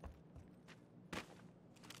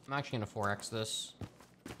 I'm actually gonna 4X this.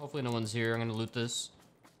 Hopefully no one's here. I'm gonna loot this.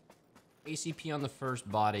 ACP on the first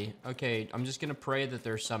body. Okay, I'm just gonna pray that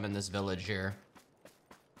there's some in this village here.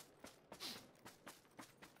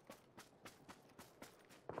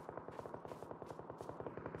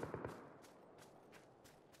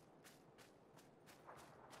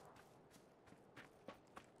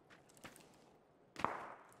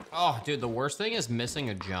 Oh, dude, the worst thing is missing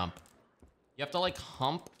a jump. You have to, like,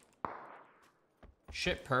 hump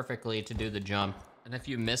shit perfectly to do the jump. And if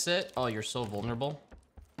you miss it, oh, you're so vulnerable.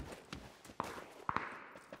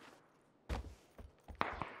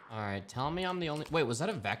 Alright, tell me I'm the only... Wait, was that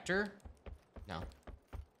a vector? No.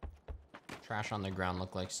 Trash on the ground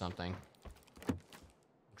looked like something.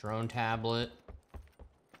 Drone tablet.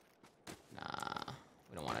 Nah,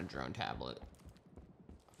 we don't want a drone tablet.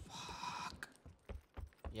 Fuck.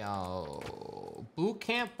 Yo. Boot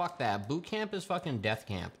camp? Fuck that. Boot camp is fucking death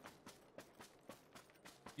camp.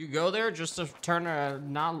 You go there just to turn a...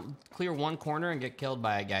 not clear one corner and get killed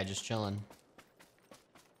by a guy just chilling.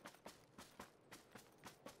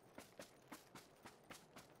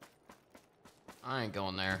 I ain't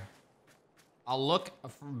going there. I'll look...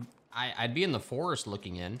 I'd be in the forest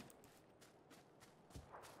looking in.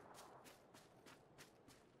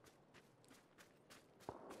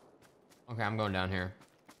 Okay, I'm going down here.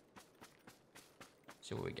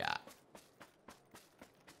 See what we got.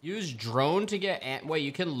 Use drone to get... Wait,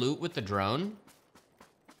 you can loot with the drone?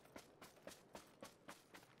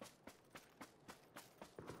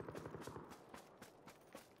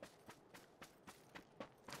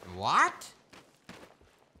 What?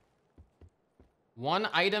 One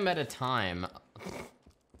item at a time.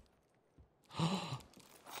 Oh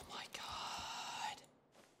my god.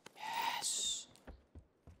 Yes.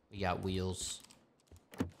 We got wheels.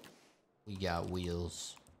 We got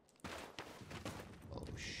wheels. Oh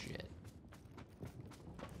shit.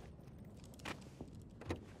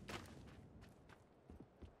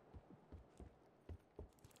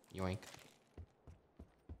 Yoink.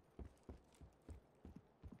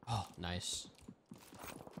 Oh, nice.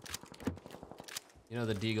 You know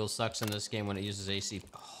the Deagle sucks in this game when it uses AC.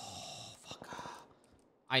 Oh, fuck.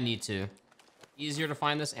 I need to. Easier to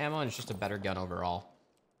find this ammo, and it's just a better gun overall.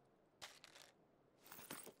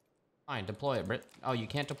 Fine, deploy it, Brit. Oh, you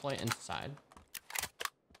can't deploy it inside.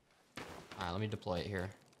 Alright, let me deploy it here.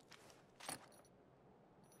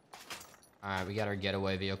 Alright, we got our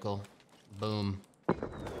getaway vehicle. Boom.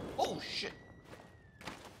 Oh, shit.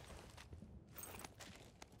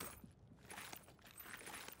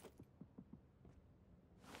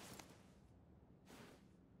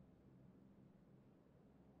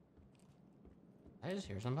 I just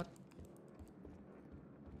hear somebody.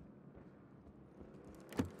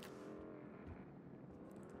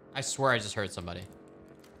 I swear I just heard somebody.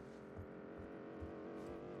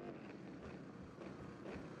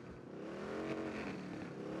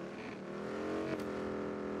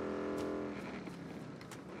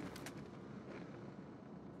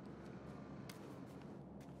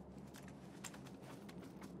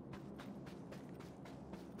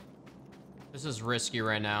 This is risky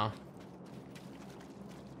right now.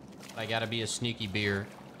 I gotta be a sneaky bear.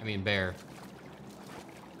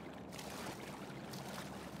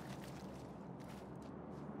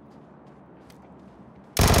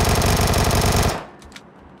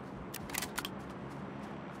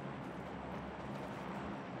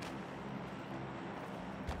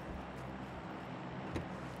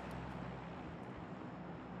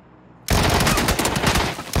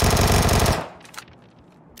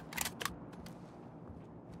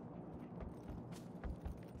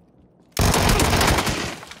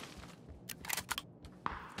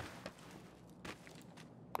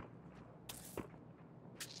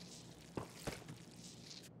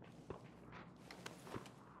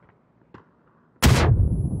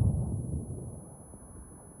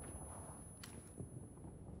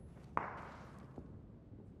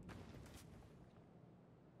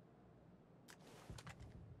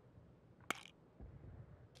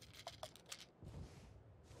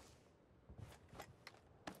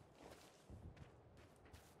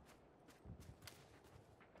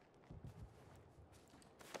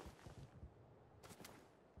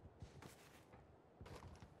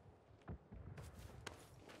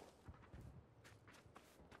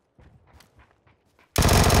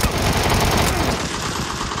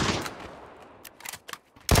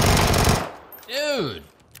 Dude!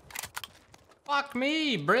 Fuck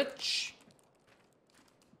me, Britch!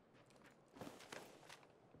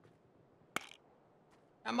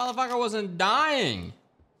 That motherfucker wasn't dying!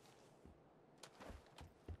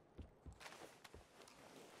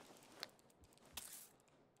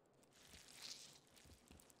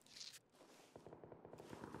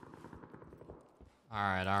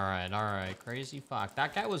 Alright, alright, alright. Crazy fuck.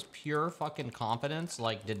 That guy was pure fucking competence.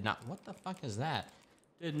 Like, did not... What the fuck is that?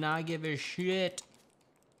 Did not give a shit.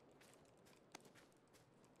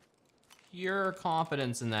 Pure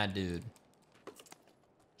competence in that dude.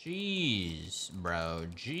 Jeez, bro.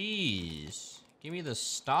 Jeez. Give me the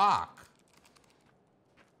stock.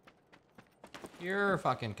 Pure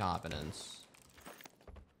fucking competence.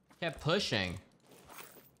 Kept pushing.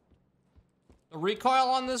 The recoil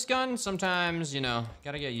on this gun, sometimes, you know,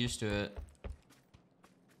 gotta get used to it.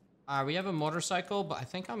 We have a motorcycle, but I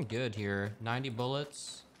think I'm good here. 90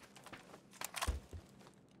 bullets.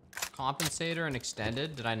 Compensator and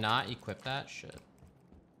extended. Did I not equip that? Shit.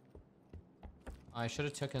 I should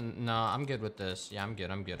have taken... No, I'm good with this. Yeah, I'm good,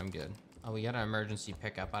 I'm good, I'm good. Oh, we got an emergency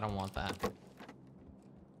pickup. I don't want that.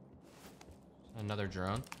 Another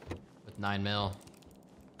drone with 9 mil.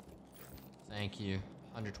 Thank you.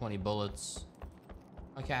 120 bullets.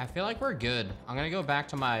 Okay, I feel like we're good. I'm gonna go back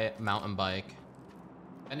to my mountain bike.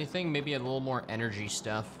 Anything, maybe a little more energy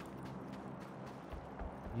stuff.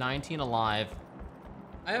 19 alive.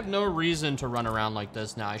 I have no reason to run around like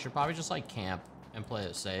this now. I should probably just like camp and play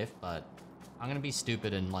it safe, but I'm gonna be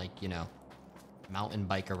stupid and like, you know, mountain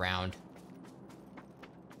bike around.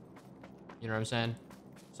 You know what I'm saying?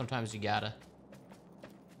 Sometimes you gotta.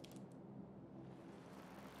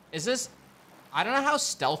 Is this... I don't know how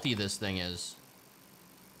stealthy this thing is.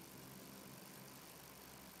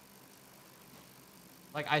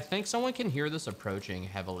 Like, I think someone can hear this approaching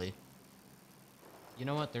heavily. You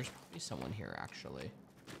know what? There's probably someone here, actually.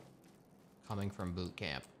 Coming from boot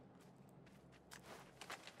camp.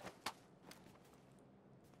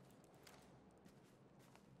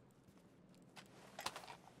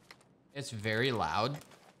 It's very loud.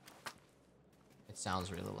 It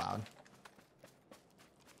sounds really loud.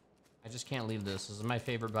 I just can't leave this. This is my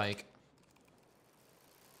favorite bike.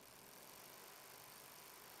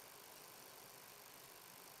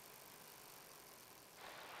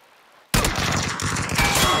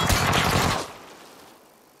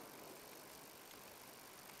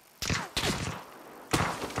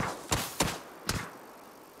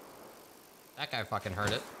 That guy fucking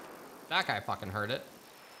heard it. That guy fucking heard it.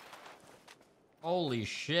 Holy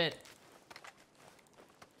shit.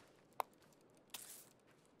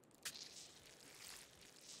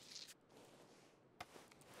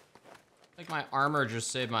 I think my armor just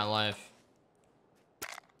saved my life.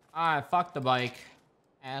 Ah, fuck the bike.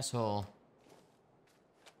 Asshole.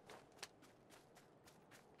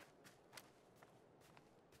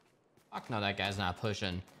 Fuck no, that guy's not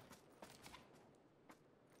pushing.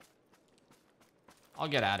 I'll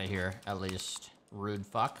get out of here, at least. Rude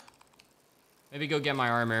fuck. Maybe go get my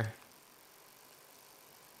armor.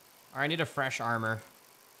 Alright, I need a fresh armor.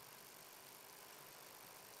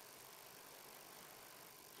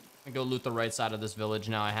 I go loot the right side of this village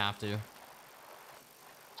now. I have to.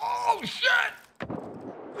 Oh shit!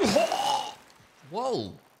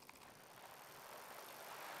 Whoa!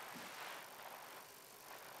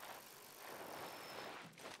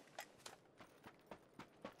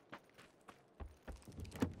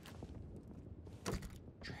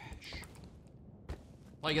 Trash.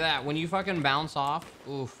 Like that. When you fucking bounce off,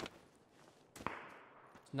 oof.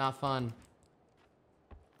 It's not fun.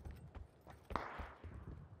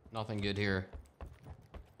 Nothing good here.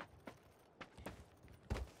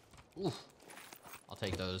 Oof. I'll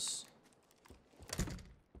take those.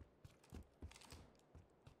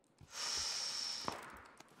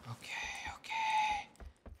 Okay.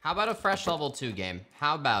 How about a fresh level 2 game?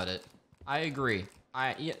 How about it? I agree.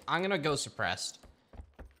 I'm gonna go suppressed.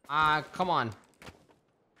 Come on.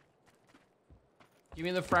 Give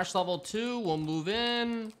me the fresh level 2. We'll move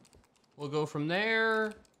in. We'll go from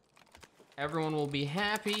there. Everyone will be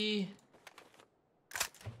happy.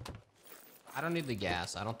 I don't need the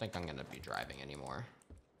gas. I don't think I'm gonna be driving anymore.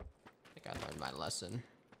 I think I learned my lesson.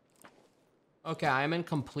 Okay, I'm in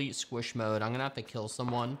complete squish mode. I'm gonna have to kill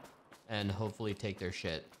someone and hopefully take their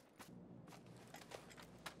shit.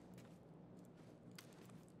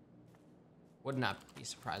 Would not be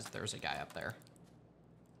surprised if there was a guy up there.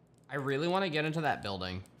 I really want to get into that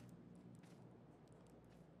building.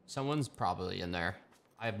 Someone's probably in there.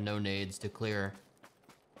 I have no nades to clear.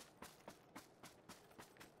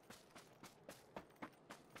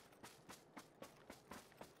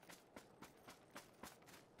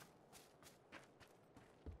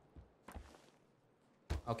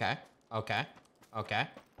 Okay. God,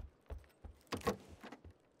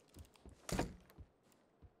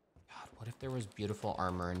 what if there was beautiful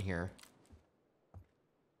armor in here?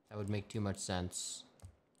 That would make too much sense.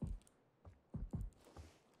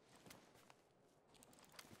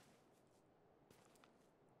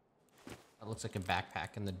 looks like a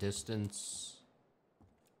backpack in the distance.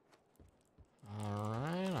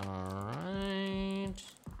 Alright, alright.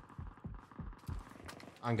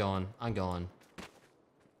 I'm going, I'm going.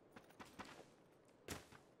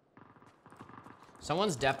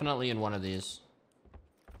 Someone's definitely in one of these.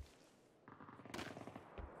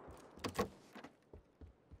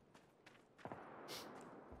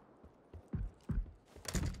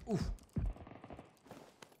 Oof.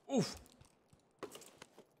 Oof.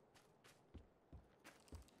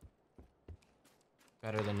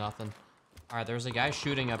 Better than nothing. Alright, there's a guy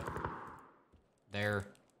shooting up there.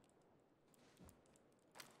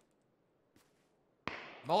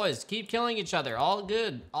 Boys, keep killing each other. All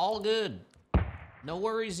good. All good. No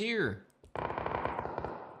worries here.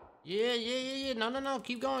 Yeah. No.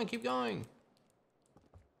 Keep going. Keep going.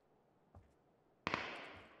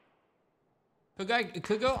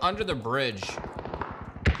 Could go under the bridge.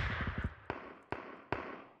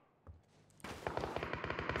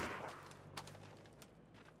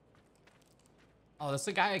 Oh, that's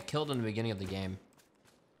the guy I killed in the beginning of the game.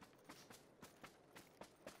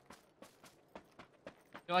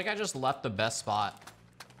 I feel like I just left the best spot.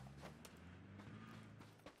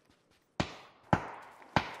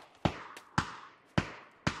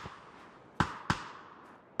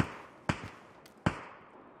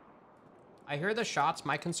 I hear the shots.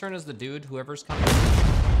 My concern is the dude, whoever's coming.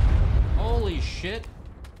 Holy shit.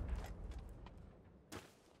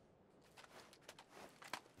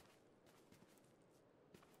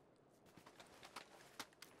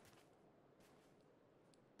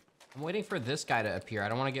 I'm waiting for this guy to appear. I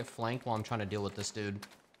don't want to get flanked while I'm trying to deal with this dude.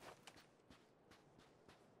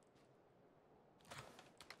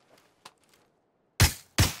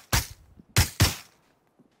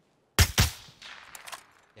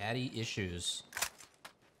 Daddy issues.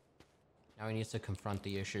 Now he needs to confront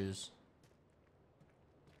the issues.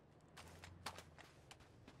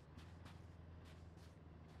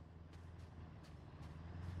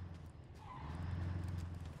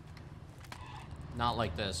 Not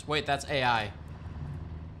like this. Wait, that's AI.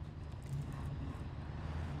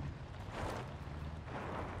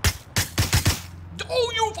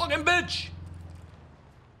 Oh, you fucking bitch!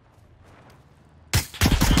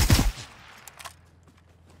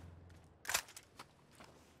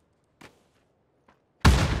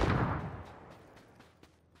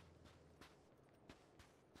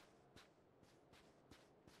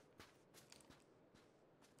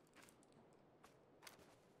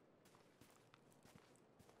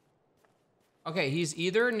 Okay, he's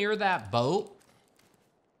either near that boat.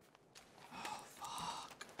 Oh,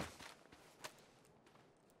 fuck.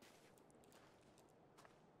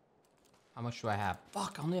 How much do I have?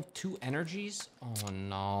 Fuck, I only have 2 energies? Oh,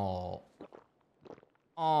 no.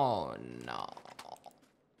 Oh, no.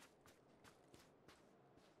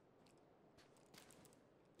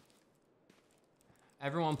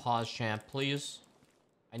 Everyone pause, champ, please.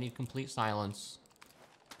 I need complete silence.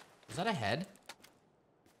 Is that a head?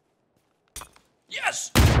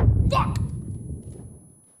 Yes! Fuck!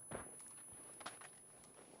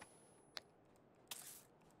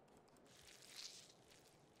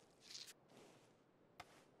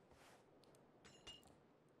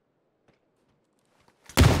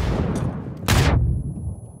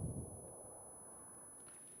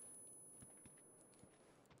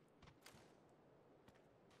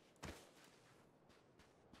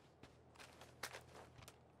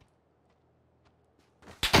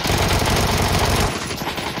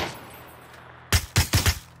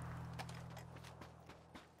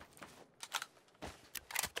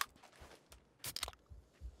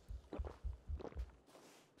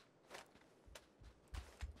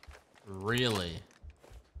 Really?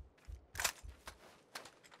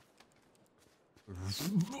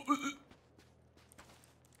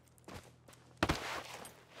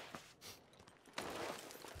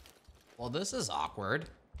 Well, this is awkward.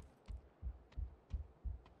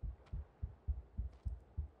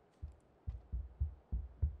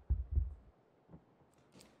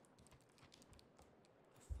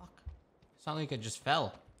 Fuck. Sounded like it just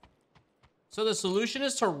fell. So the solution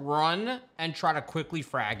is to run and try to quickly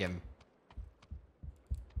frag him.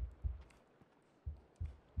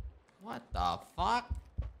 What the fuck?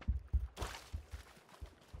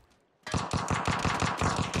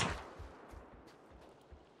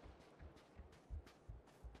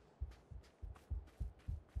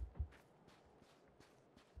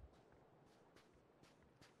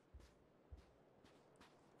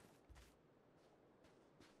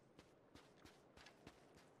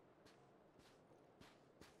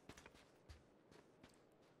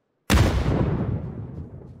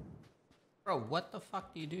 Bro, what the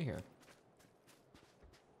fuck do you do here?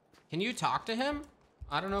 Can you talk to him?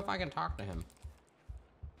 I don't know if I can talk to him.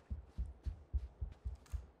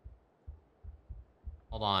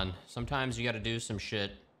 Hold on. Sometimes you gotta do some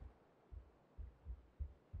shit.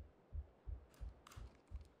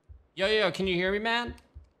 Yo, can you hear me, man?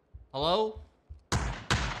 Hello?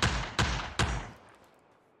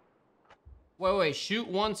 Wait, shoot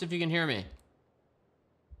once if you can hear me.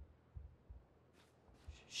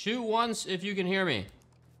 Shoot once if you can hear me.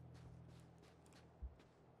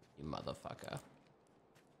 You motherfucker.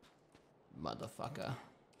 Motherfucker.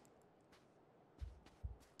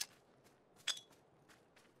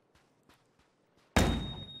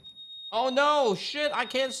 Oh no, shit, I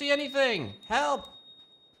can't see anything. Help.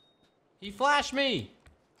 He flashed me.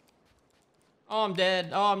 Oh, I'm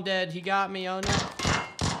dead. Oh, I'm dead. He got me. Oh no.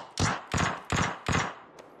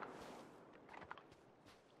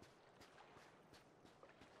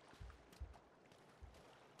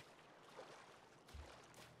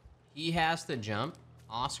 He has to jump.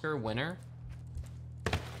 Oscar winner.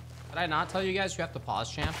 Did I not tell you guys you have to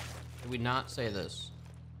pause, champ? Did we not say this?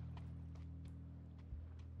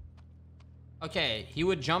 Okay, he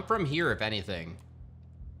would jump from here if anything.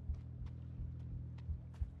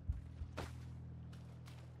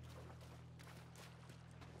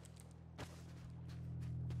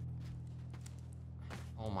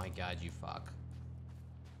 Oh my god, you fuck.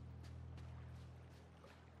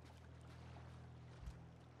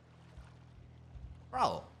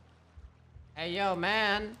 Bro. Hey, yo,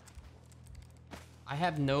 man. I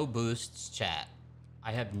have no boosts, chat.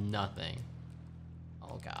 I have nothing.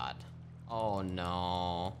 Oh, God. Oh,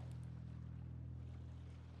 no.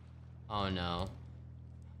 Oh, no.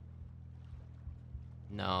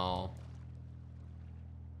 No.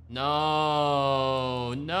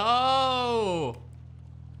 No. No.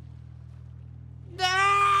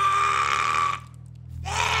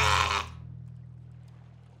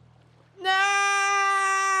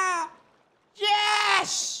 No!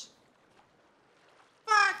 Yes!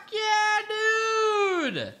 Fuck yeah,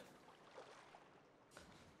 dude!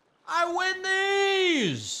 I win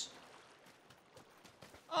these!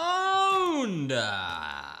 Owned!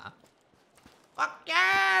 Fuck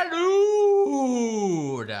yeah,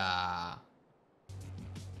 dude!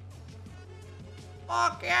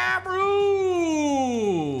 Fuck yeah, bro!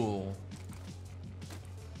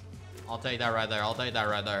 I'll take that right there. I'll take that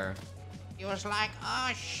right there. He was like,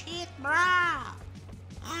 oh shit, bruh.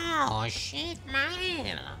 Oh shit,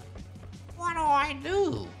 man. What do I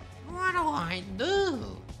do? What do I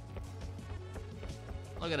do?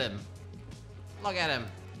 Look at him. Look at him.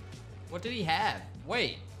 What did he have?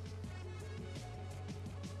 Wait.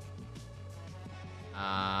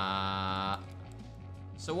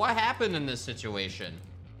 So what happened in this situation?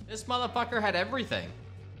 This motherfucker had everything.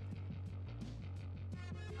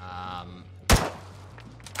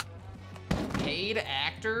 Paid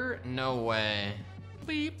actor? No way.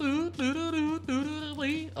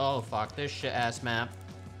 Oh fuck, this shit ass map.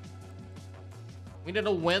 We did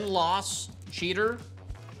a win-loss cheater?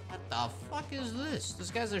 What the fuck is this?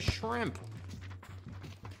 This guy's a shrimp.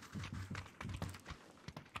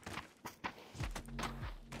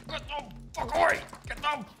 Get the fuck away! Get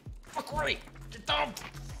the fuck away! Get the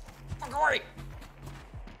fuck away!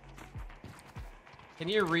 Can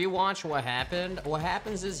you rewatch what happened? What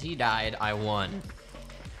happens is he died, I won.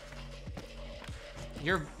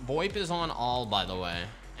 Your VoIP is on all, by the way.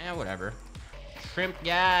 Eh, whatever. Shrimp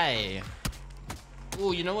guy.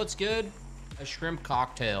 Ooh, you know what's good? A shrimp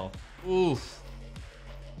cocktail. Oof.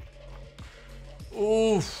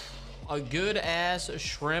 Oof. A good ass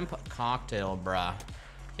shrimp cocktail, bruh.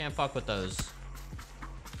 Can't fuck with those.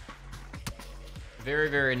 Very,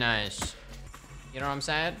 very nice. You know what I'm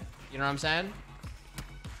saying? You know what I'm saying?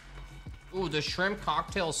 Ooh, the shrimp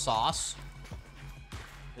cocktail sauce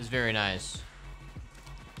is very nice.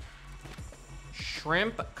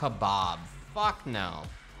 Shrimp kebab. Fuck no.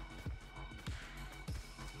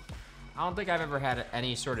 I don't think I've ever had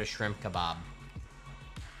any sort of shrimp kebab.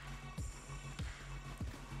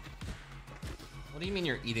 What do you mean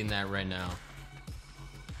you're eating that right now?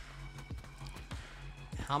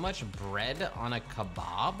 How much bread on a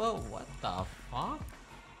kebab? What the fuck?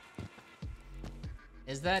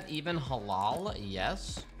 Is that even halal?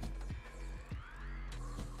 Yes.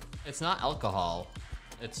 It's not alcohol.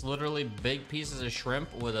 It's literally big pieces of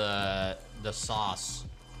shrimp with the sauce.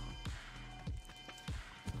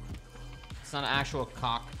 It's not an actual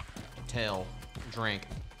cocktail drink.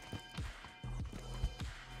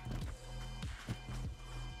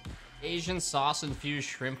 Asian sauce infused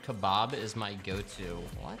shrimp kebab is my go-to.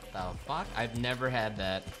 What the fuck? I've never had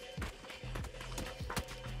that.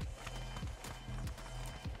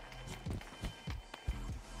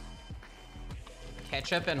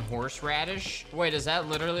 Ketchup and horseradish? Wait, is that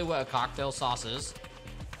literally what a cocktail sauce is?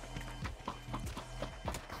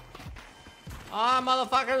 Ah,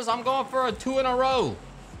 motherfuckers, I'm going for a 2 in a row.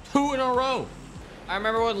 2 in a row. I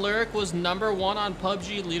remember when Lirik was #1 on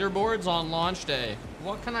PUBG leaderboards on launch day.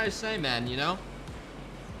 What can I say, man, you know?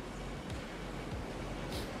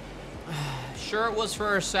 Sure, it was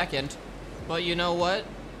for a second, but you know what?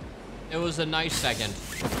 It was a nice second.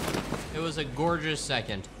 It was a gorgeous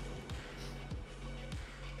second.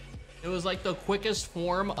 It was like the quickest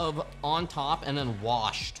form of on top and then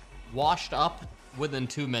washed. Washed up within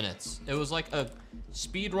 2 minutes. It was like a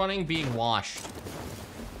speed running being washed.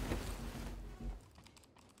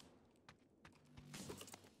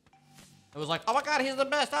 It was like, oh my god, he's the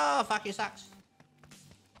best. Oh, fuck, he sucks.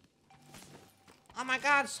 Oh my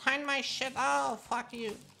god, sign my shit. Oh, fuck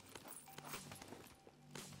you.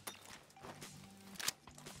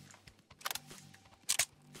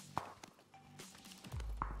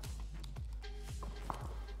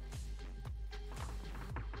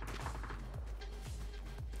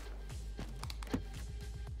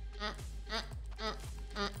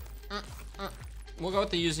 We'll go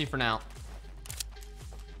with the Uzi for now.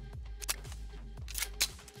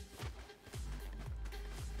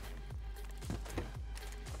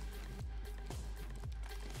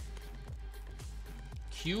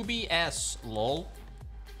 QBS, lol.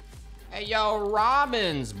 Hey, yo,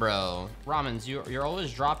 Robins, bro. Robins, you're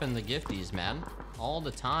always dropping the gifties, man. All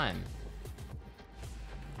the time.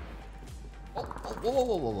 Oh, whoa, whoa,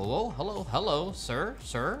 whoa, whoa, whoa, whoa. Hello, hello, sir,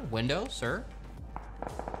 sir. Window, sir.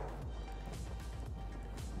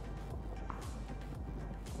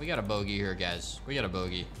 We got a bogey here, guys. We got a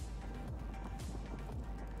bogey.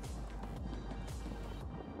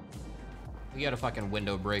 We got a fucking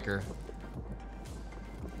window breaker.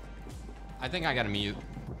 I think I gotta mute.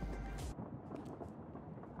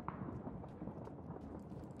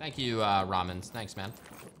 Thank you, Ramens. Thanks, man.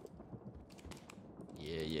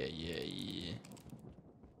 Yeah, yeah, yeah, yeah.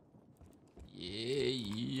 Yeah,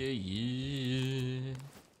 yeah, yeah.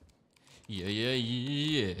 Yeah, yeah,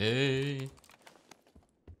 yeah.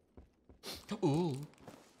 Ooh.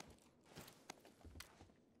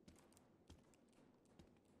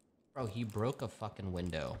 Bro, he broke a fucking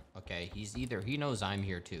window. Okay, he knows I'm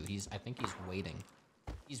here too. I think he's waiting.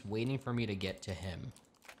 He's waiting for me to get to him.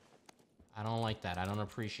 I don't like that. I don't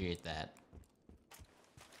appreciate that.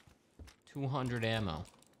 200 ammo.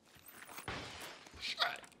 Shit.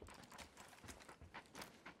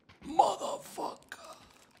 Motherfucker.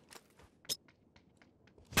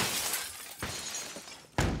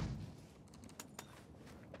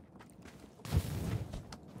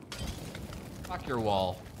 Fuck your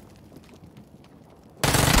wall.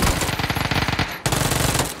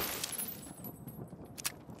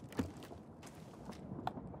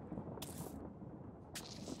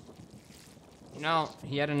 You know,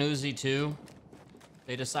 he had an Uzi too.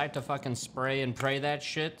 They decide to fucking spray and pray that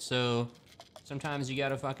shit, so sometimes you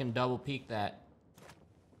gotta fucking double peek that.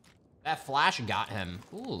 That flash got him.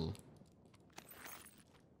 Ooh.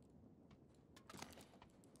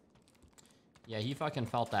 Yeah, he fucking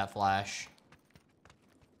felt that flash.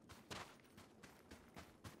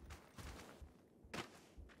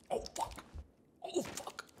 Oh, fuck. Oh,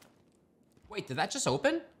 fuck. Wait, did that just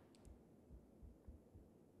open?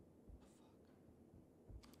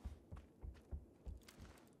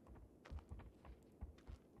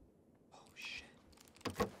 Oh, shit.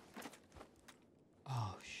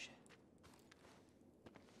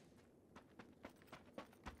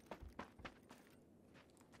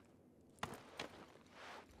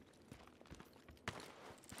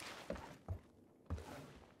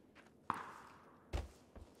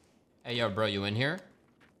 Hey, yo, bro, you in here?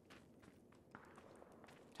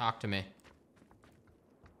 Talk to me.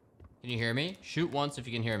 Can you hear me? Shoot once if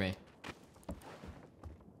you can hear me.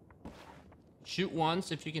 Shoot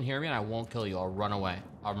once if you can hear me and I won't kill you. I'll run away.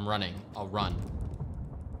 I'm running. I'll run.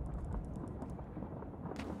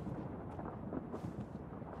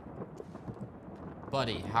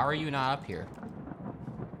 Buddy, how are you not up here?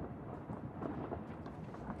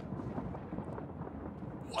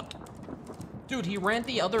 What? Dude, he ran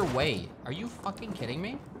the other way. Are you fucking kidding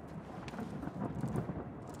me?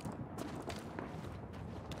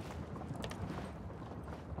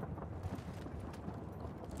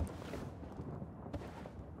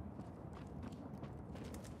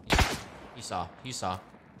 He saw. He saw.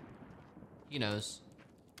 He knows.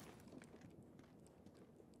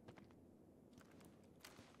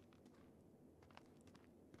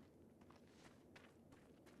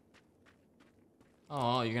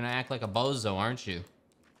 Oh, you're gonna act like a bozo, aren't you?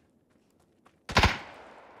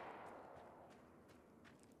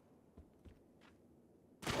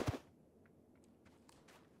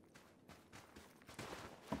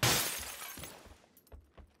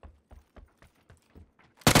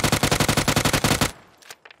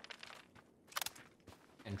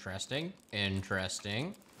 Interesting.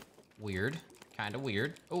 Interesting. Weird. Kind of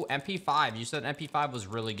weird. Oh, MP5. You said MP5 was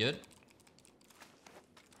really good.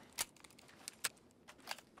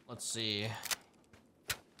 Let's see.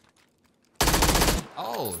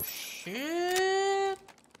 Oh, shit.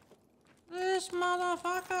 This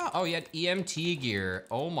motherfucker. Oh, he had EMT gear.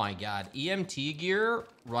 Oh, my God. EMT gear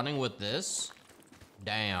running with this?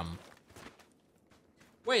 Damn.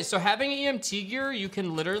 Wait, so having EMT gear, you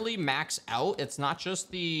can literally max out. It's not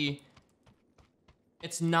just the...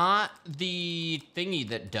 It's not the thingy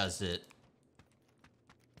that does it.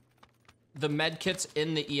 The med kit's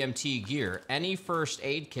in the EMT gear. Any first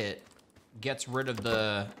aid kit gets rid of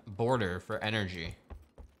the border for energy.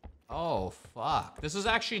 Oh, fuck. This is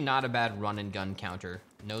actually not a bad run and gun counter.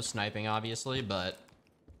 No sniping, obviously, but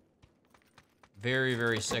very,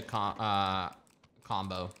 very sick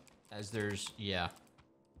combo. As there's, yeah.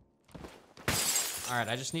 All right,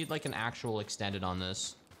 I just need like an actual extended on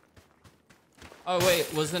this. Oh,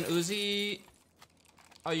 wait, was an Uzi...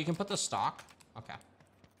 Oh, you can put the stock? Okay.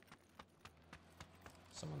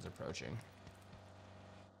 Someone's approaching.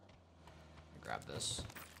 Grab this.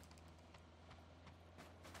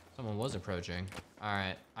 Someone was approaching. All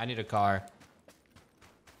right, I need a car.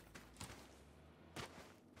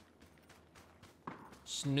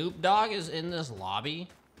 Snoop Dogg is in this lobby.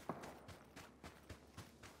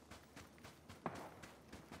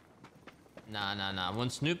 Nah. When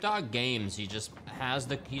Snoop Dogg games, he just has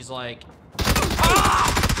the... He's like...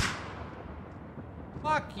 Ah!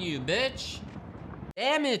 Fuck you, bitch.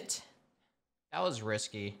 Damn it. That was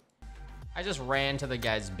risky. I just ran to the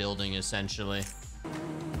guy's building, essentially.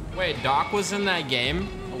 Wait, Doc was in that game?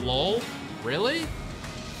 Lol? Really?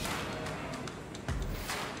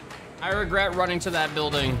 I regret running to that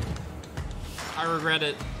building. I regret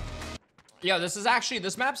it. Yeah, this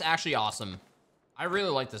map's actually awesome. I really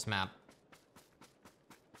like this map.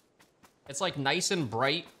 It's like nice and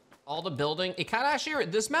bright. All the building. It kind of actually,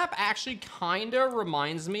 this map actually kind of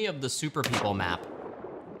reminds me of the Super People map.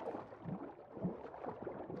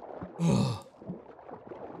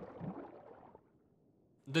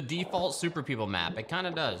 The default Super People map. It kind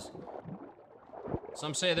of does.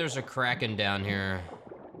 Some say there's a Kraken down here.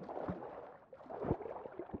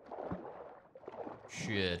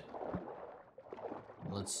 Shit.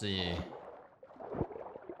 Let's see.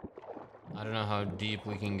 I don't know how deep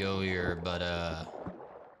we can go here, but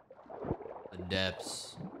the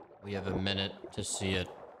depths. We have a minute to see it.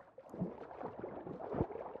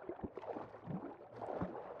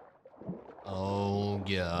 Oh,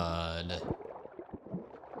 God.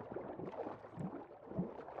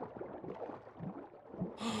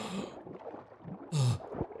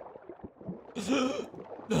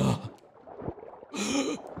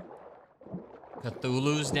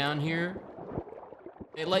 Cthulhu's down here.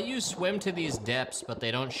 They let you swim to these depths, but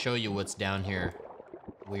they don't show you what's down here.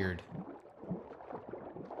 Weird.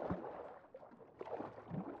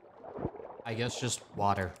 I guess just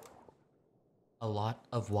water. A lot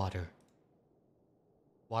of water.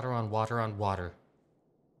 Water on water on water.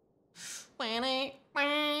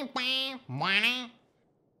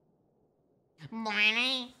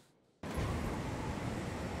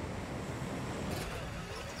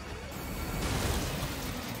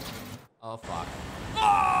 Oh, fuck.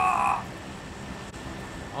 Ah!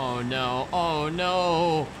 Oh, no. Oh, no.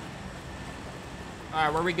 All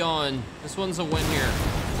right, where are we going? This one's a win here.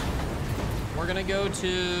 We're gonna go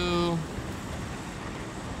to...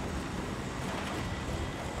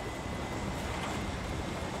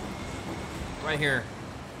 right here.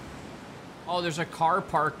 Oh, there's a car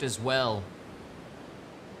parked as well.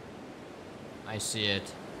 I see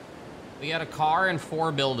it. We got a car and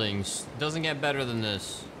 4 buildings. Doesn't get better than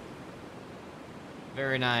this.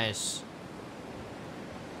 Very nice.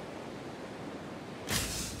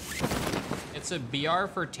 It's a BR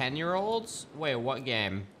for 10-year-olds? Wait, what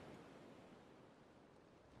game?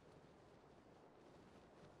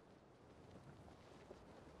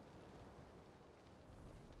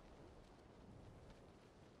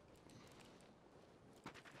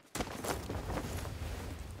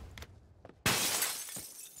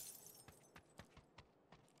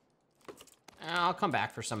 I'll come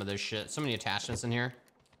back for some of this shit. So many attachments in here.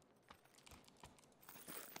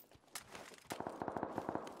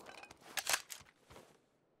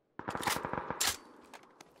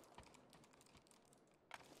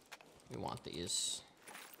 We want these.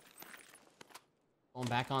 Going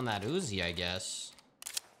back on that Uzi, I guess.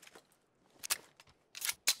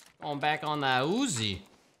 Going back on that Uzi.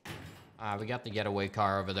 We got the getaway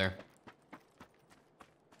car over there.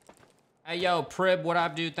 Hey, yo, Prib, what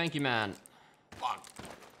up, dude? Thank you, man. Fuck.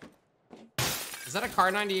 Is that a car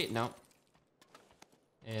 98? No.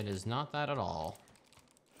 It is not that at all.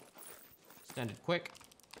 Extended quick.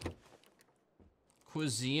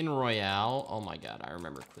 Cuisine Royale. Oh my god, I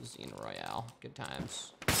remember Cuisine Royale. Good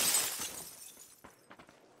times.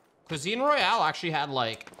 Cuisine Royale actually had,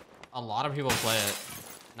 like, a lot of people play it.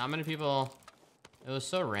 Not many people. It was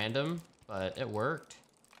so random, but it worked.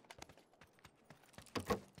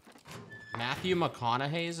 Matthew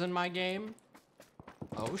McConaughey's in my game?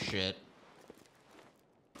 Oh, shit.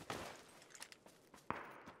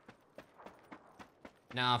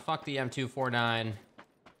 Nah, fuck the M249.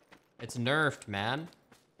 It's nerfed, man.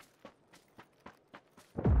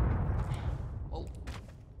 Oh.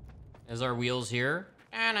 Is our wheels here?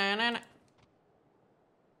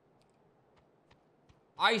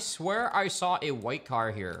 I swear I saw a white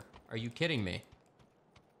car here. Are you kidding me?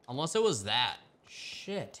 Unless it was that.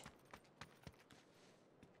 Shit.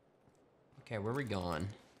 Okay, where are we going?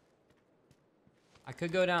 I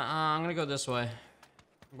could go down. I'm gonna go this way.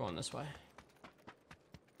 I'm going this way.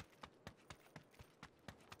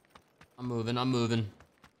 I'm moving. There's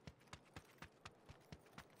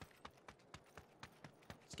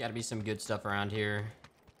gotta be some good stuff around here.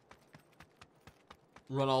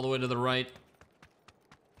 Run all the way to the right.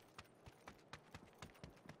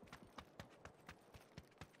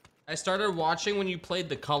 I started watching when you played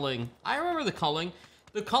the culling. I remember the culling.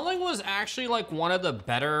 The culling was actually like one of the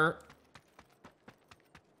better.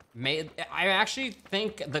 I actually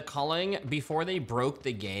think the culling, before they broke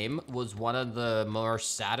the game, was one of the more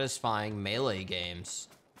satisfying melee games.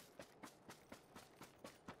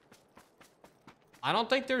 I don't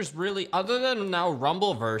think there's really, other than now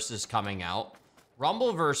Rumbleverse is coming out.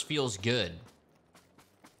 Rumbleverse feels good.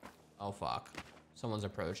 Oh fuck. Someone's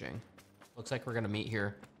approaching. Looks like we're gonna meet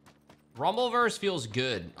here. Rumbleverse feels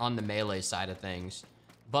good on the melee side of things.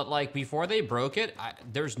 But like before they broke it,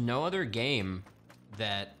 there's no other game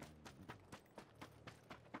that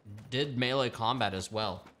did melee combat as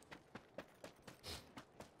well.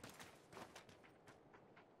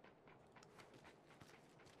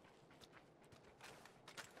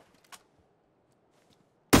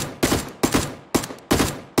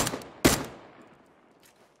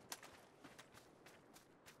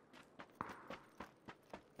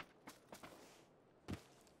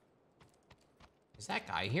 Is that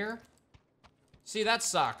guy here? See, that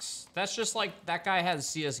sucks. That's just like, that guy has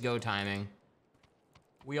CSGO timing.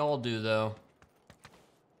 We all do, though.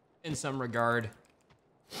 In some regard.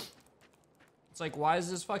 It's like, why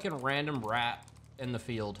is this fucking random rat in the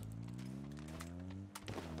field?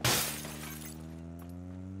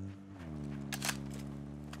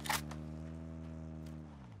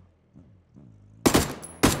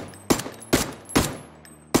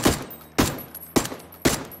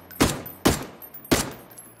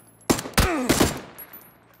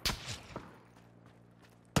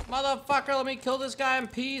 Motherfucker, let me kill this guy in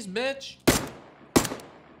peace, bitch.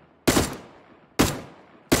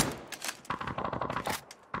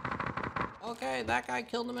 Okay, that guy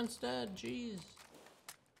killed him instead. Jeez.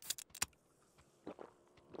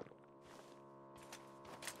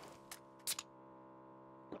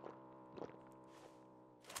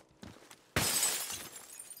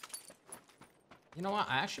 You know what?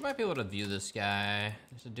 I actually might be able to view this guy.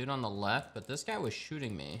 There's a dude on the left, but this guy was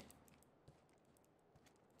shooting me.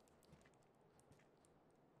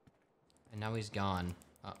 And now he's gone.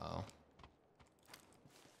 Uh-oh.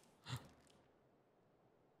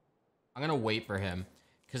 I'm gonna wait for him,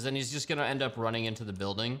 because then he's just gonna end up running into the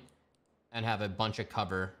building and have a bunch of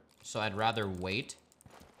cover. So I'd rather wait.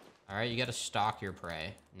 All right, you gotta stalk your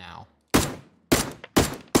prey now.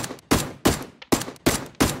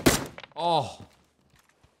 Oh.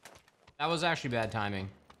 That was actually bad timing.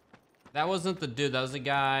 That wasn't the dude, that was the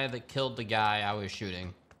guy that killed the guy I was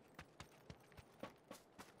shooting.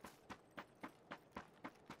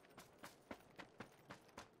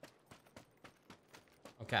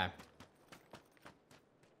 Okay.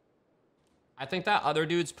 I think that other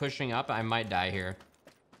dude's pushing up. I might die here.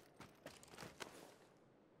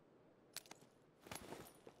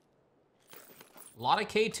 A lot of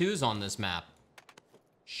K2s on this map.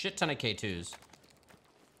 Shit ton of K2s.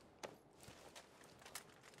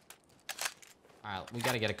 Alright, we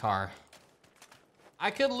gotta get a car. I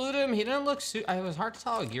could loot him. He didn't look it was hard to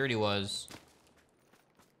tell how geared he was.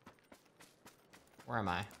 Where am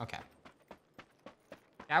I? Okay.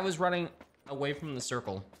 I was running away from the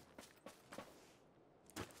circle.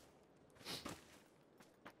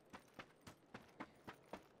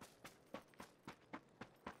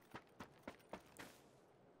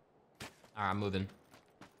 All right, I'm moving. I'm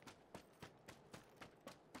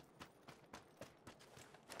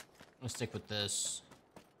gonna stick with this.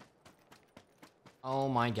 Oh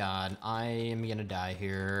my god, I am gonna die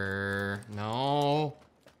here. No.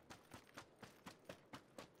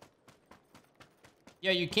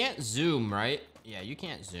 Yeah, you can't zoom, right? Yeah, you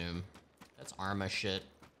can't zoom. That's Arma shit.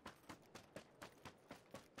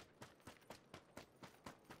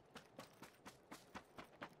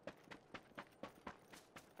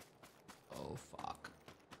 Oh, fuck.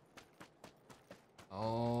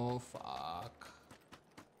 Oh, fuck.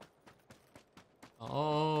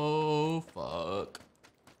 Oh, fuck.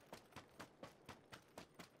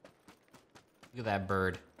 Look at that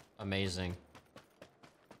bird. Amazing.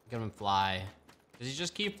 Look at him fly. Does he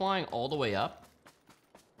just keep flying all the way up?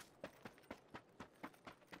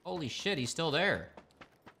 Holy shit, he's still there.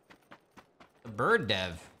 The bird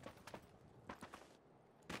dev.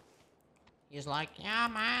 He's like, yeah,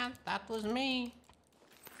 man, that was me.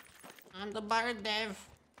 I'm the bird dev.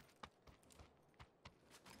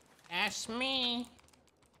 That's me.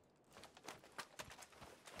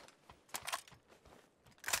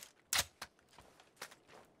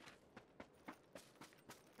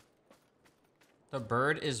 The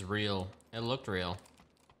bird is real. It looked real.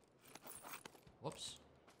 Whoops.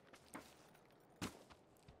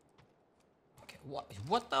 Okay,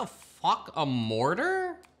 what the fuck? A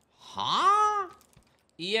mortar? Huh?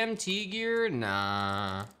 EMT gear?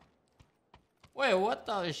 Nah. Wait, what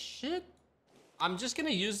the shit? I'm just gonna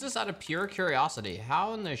use this out of pure curiosity.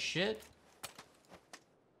 How in the shit?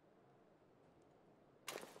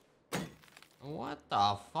 What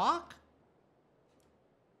the fuck?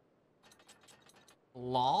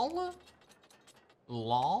 Lol?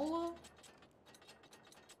 Lol?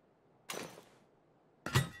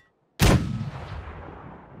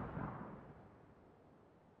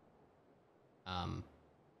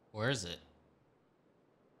 Where is it?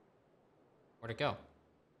 Where'd it go?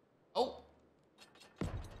 Oh!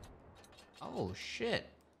 Oh, shit.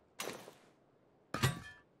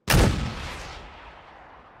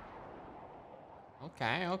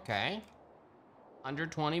 Okay, okay.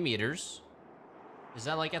 120 meters. Is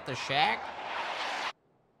that like at the shack?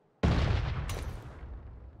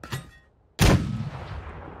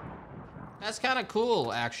 That's kind of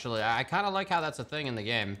cool, actually. I kind of like how that's a thing in the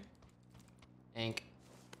game. Ink.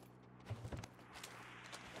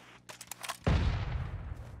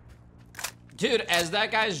 Dude, as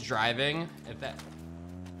that guy's driving, if that...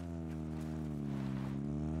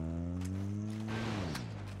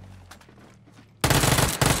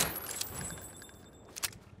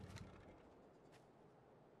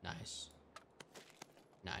 Nice.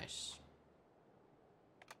 Nice.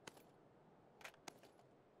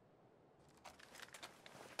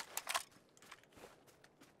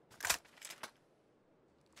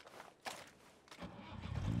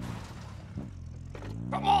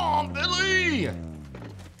 Come on, Billy!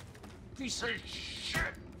 Piece of shit!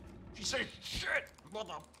 Piece of shit!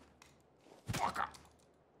 Motherfucker!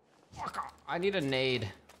 Fucker! I need a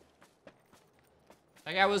nade.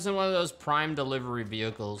 That guy was in one of those prime delivery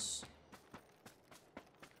vehicles.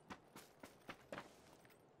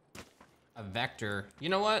 A vector. You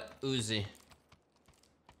know what? Uzi.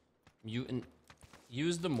 Mutant.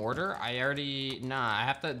 Use the mortar? I already... Nah, I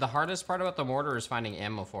have to... The hardest part about the mortar is finding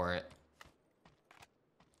ammo for it.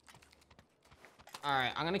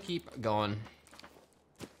 Alright, I'm gonna keep going.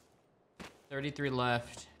 33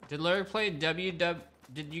 left. Did Lirik play Did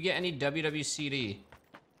you get any WWCD?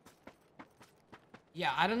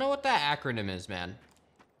 Yeah, I don't know what that acronym is, man.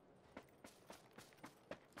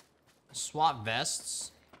 Swap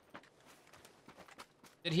vests?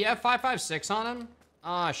 Did he have 5.56 on him?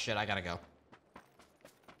 Oh, shit, I gotta go.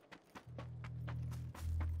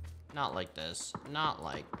 Not like this. Not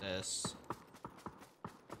like this.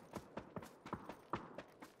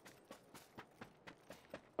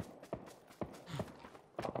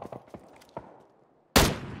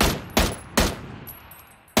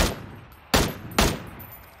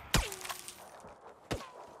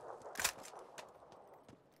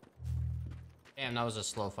 Damn, that was a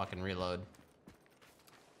slow fucking reload.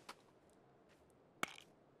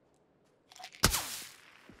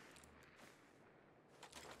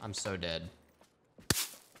 I'm so dead.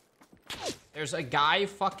 There's a guy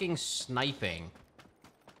fucking sniping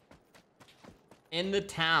in the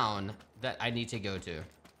town that I need to go to.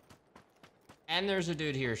 And there's a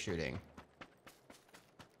dude here shooting.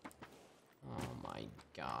 Oh my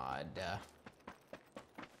god.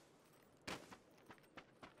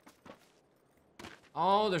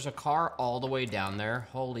 Oh, there's a car all the way down there.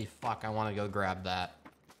 Holy fuck, I want to go grab that.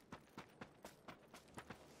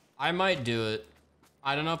 I might do it.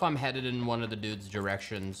 I don't know if I'm headed in one of the dude's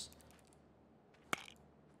directions.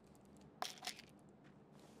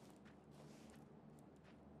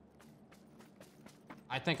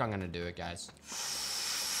 I think I'm gonna do it, guys.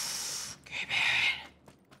 Give it.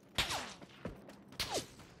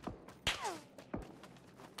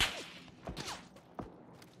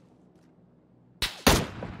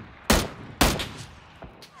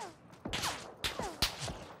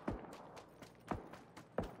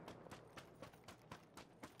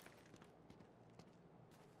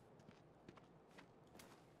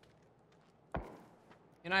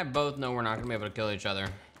 You and I both know we're not gonna be able to kill each other.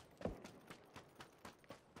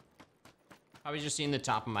 Probably just seen the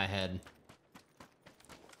top of my head.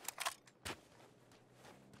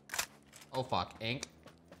 Oh fuck, ink.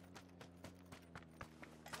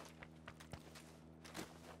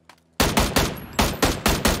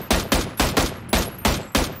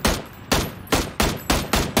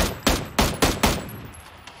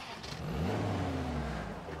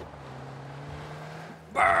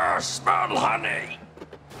 Brr, smell honey!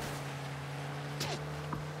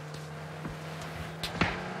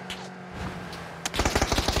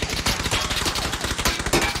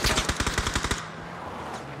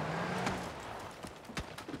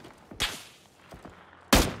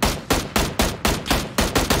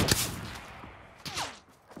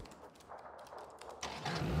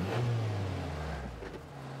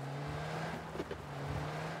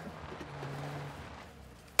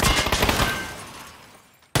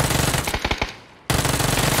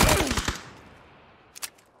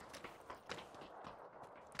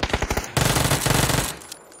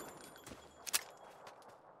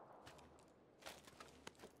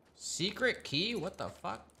 Secret key? What the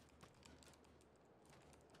fuck?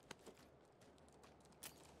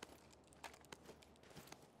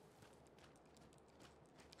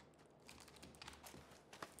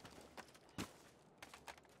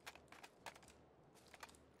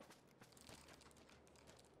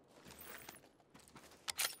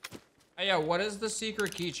 Hey, yo, what is the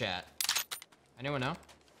secret key, chat? Anyone know?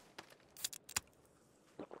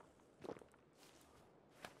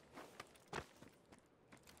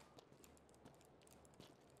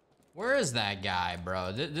 Where is that guy,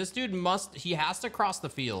 bro? This dude he has to cross the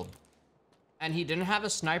field. And he didn't have a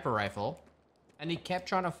sniper rifle. And he kept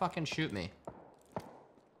trying to fucking shoot me.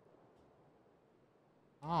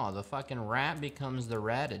 Oh, the fucking rat becomes the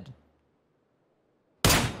ratted.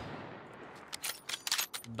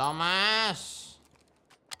 Dumbass.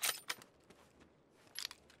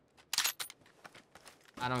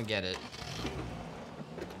 I don't get it.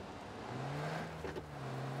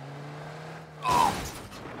 Oh!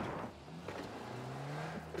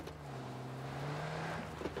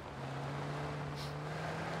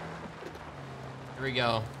 Here we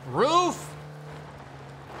go. Roof!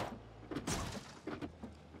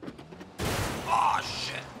 Oh,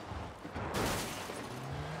 shit.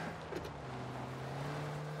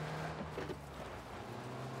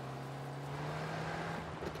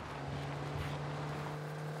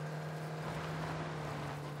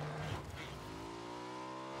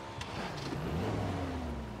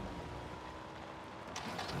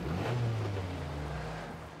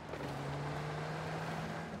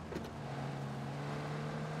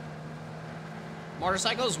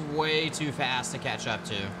 Motorcycle's way too fast to catch up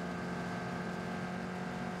to.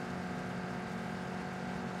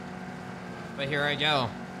 But here I go.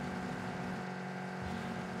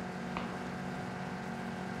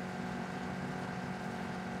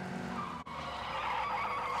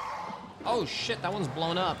 Oh shit, that one's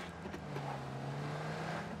blown up.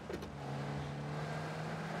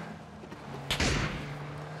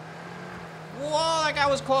 Whoa, that guy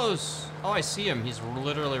was close. Oh, I see him. He's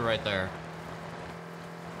literally right there.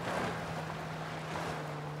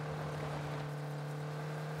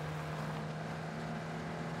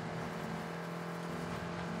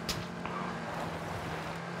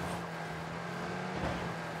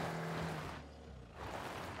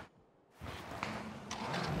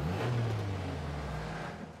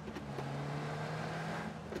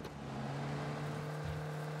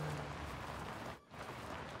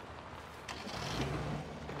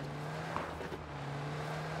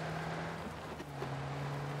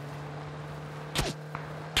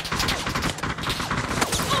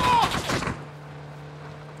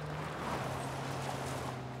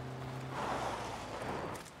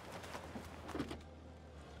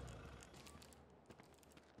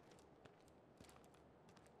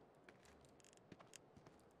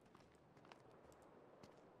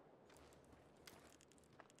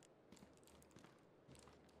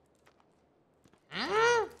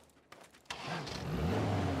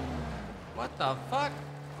 What the fuck?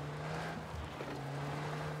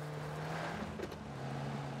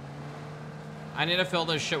 I need to fill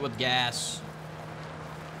this shit with gas.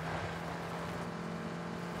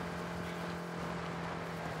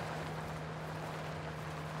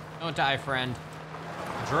 Don't die, friend.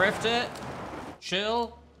 Drift it.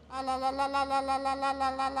 Chill. La, la, la, la, la, la, la, la, la,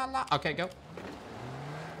 la, la, la. Okay, go.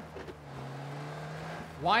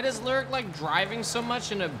 Why does Lirik like driving so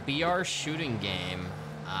much in a BR shooting game?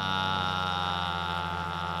 I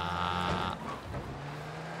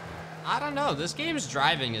don't know. This game's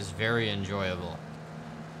driving is very enjoyable.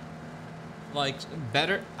 Like,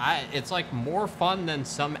 better... it's like more fun than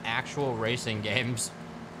some actual racing games.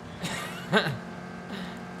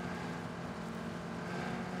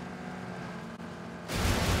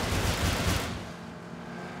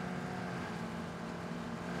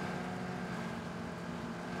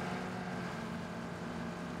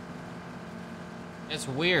 It's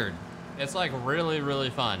weird. It's like really, really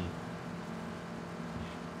fun.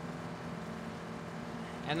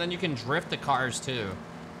 And then you can drift the cars too.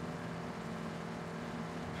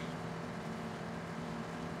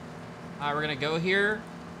 Alright, we're gonna go here.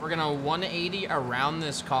 We're gonna 180 around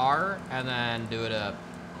this car and then do it up.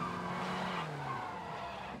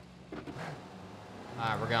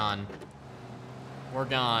 Alright, we're gone. We're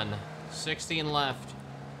gone. 16 left.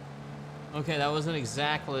 Okay, that wasn't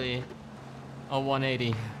exactly a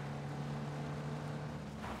 180.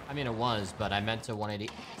 I mean, it was, but I meant to 180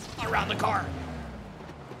 around the car.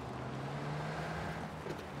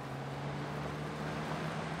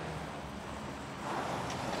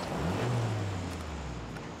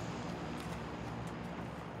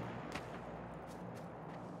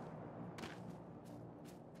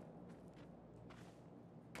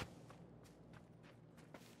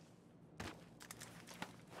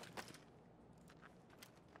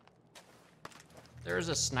 There's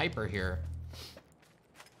a sniper here.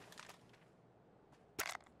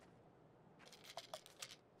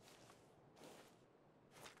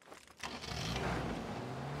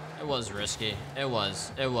 It was risky. It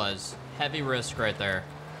was. It was. Heavy risk right there.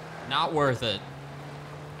 Not worth it.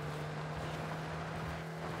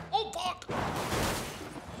 Oh, fuck!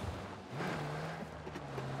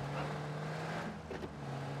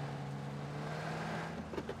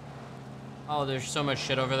 Oh, there's so much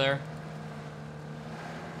shit over there.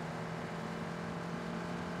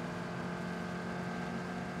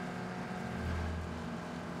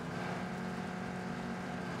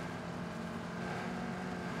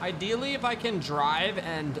 Ideally, if I can drive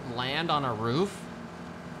and land on a roof,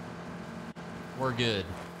 we're good.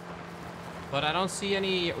 But I don't see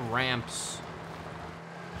any ramps.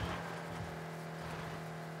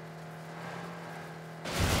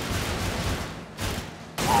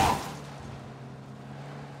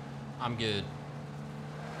 I'm good.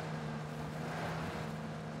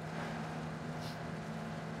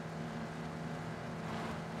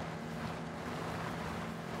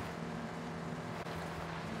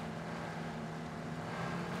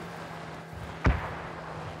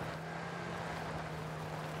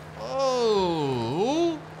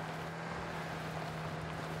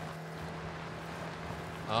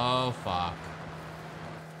 Oh, fuck.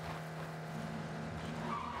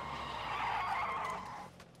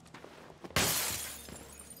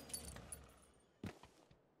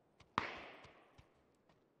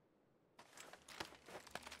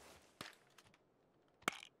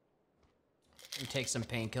 And take some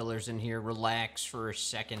painkillers in here. Relax for a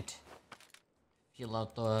second. Feel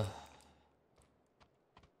out the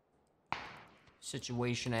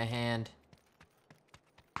situation at hand.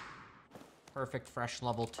 Perfect fresh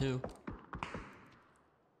level 2.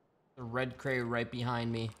 The red crate right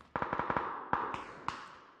behind me.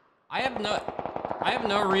 I have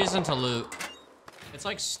no reason to loot. It's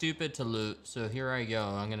like stupid to loot, so here I go.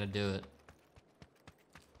 I'm gonna do it.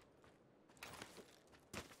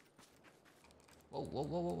 Whoa, whoa,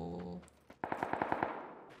 whoa, whoa, whoa, whoa.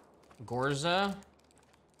 Gorza.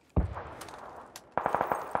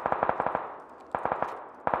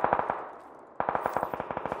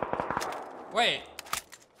 Wait.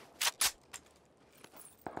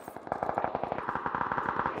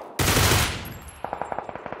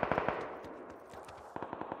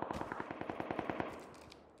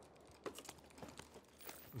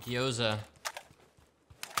 Gyoza.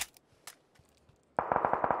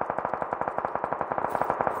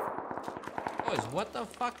 Boys, what the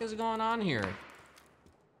fuck is going on here?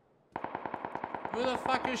 Who the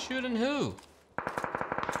fuck is shooting who?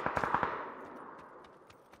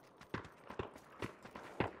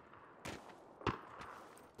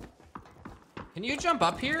 Can you jump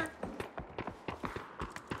up here?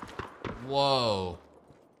 Whoa.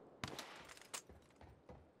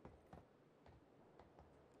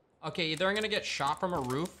 Okay, either I'm gonna get shot from a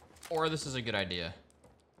roof, or this is a good idea.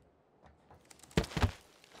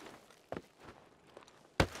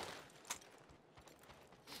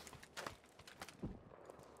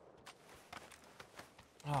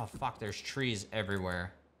 Oh, fuck, there's trees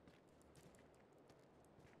everywhere.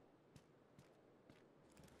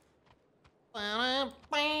 Make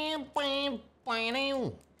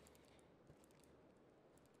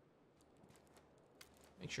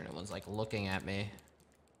sure no one's, like, looking at me.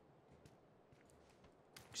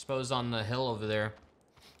 Exposed on the hill over there.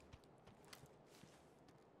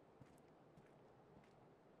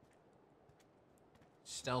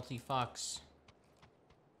 Stealthy fucks.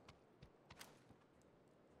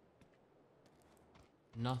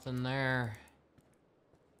 Nothing there.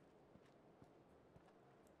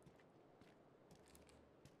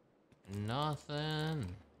 Nothing.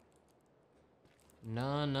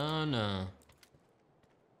 No, no, no.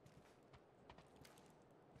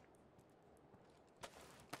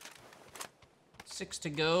 Six to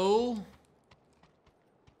go.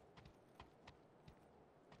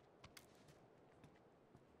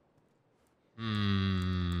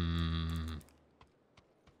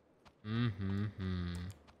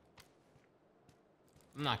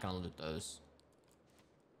 I'm not gonna loot those.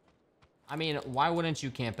 I mean, why wouldn't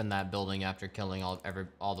you camp in that building after killing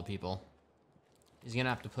all the people? He's gonna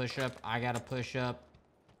have to push up. I gotta push up.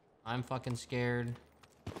 I'm fucking scared.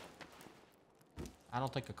 I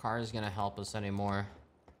don't think a car is gonna help us anymore.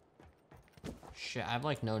 Shit, I have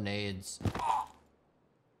like no nades.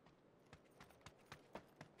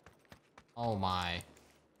 Oh my.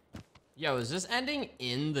 Yo, is this ending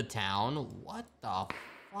in the town? What the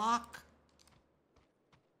fuck?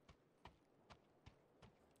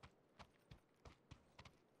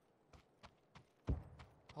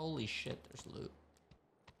 Holy shit, there's loot.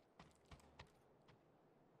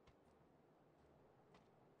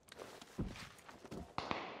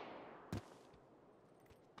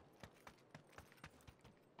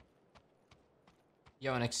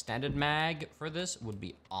 Yo, an extended mag for this would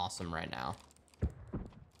be awesome right now.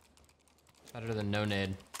 Better than no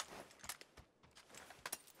nade.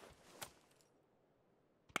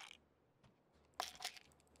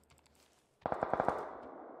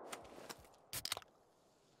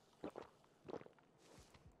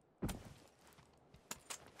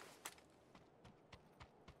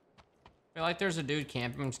 I feel like there's a dude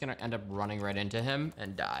camping. I'm just gonna end up running right into him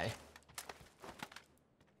and die.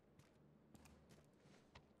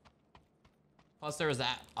 Plus, there was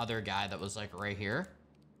that other guy that was, like, right here.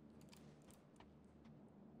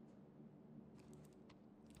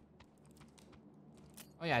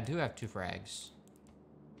 Oh, yeah, I do have 2 frags.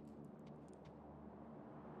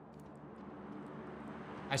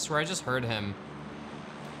 I swear I just heard him.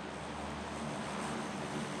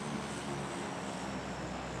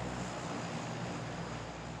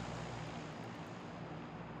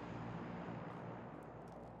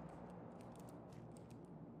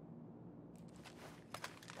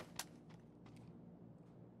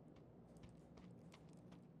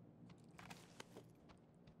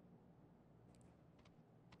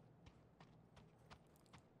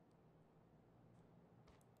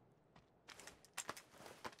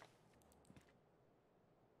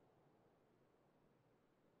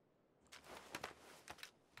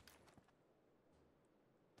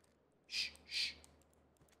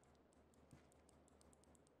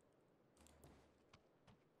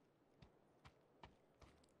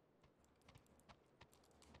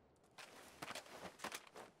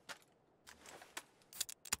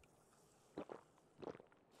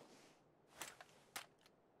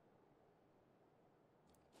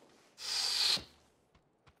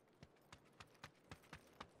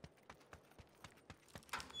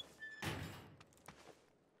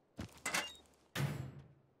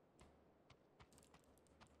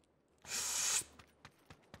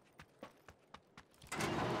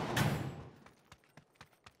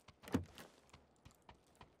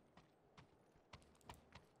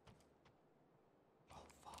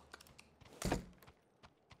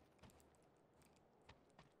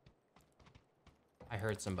 I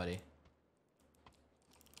heard somebody.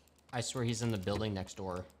 I swear he's in the building next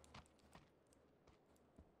door.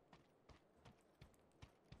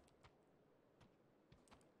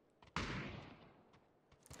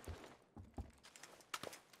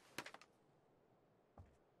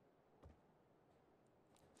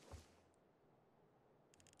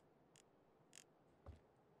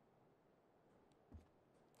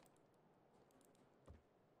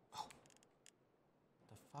 Oh.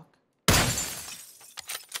 The fuck?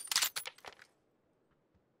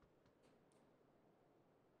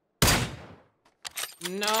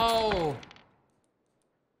 No.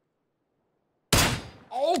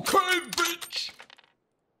 Okay, bitch.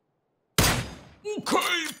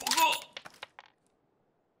 Okay, bro.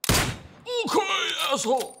 Okay,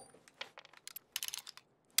 asshole.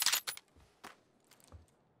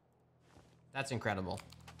 That's incredible.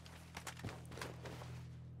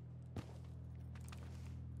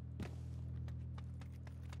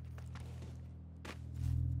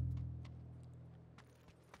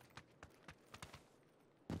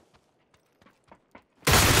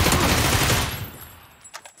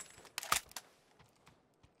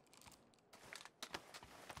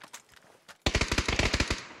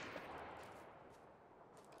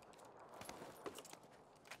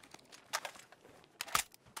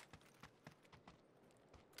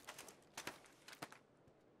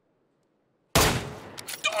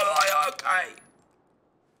 Okay.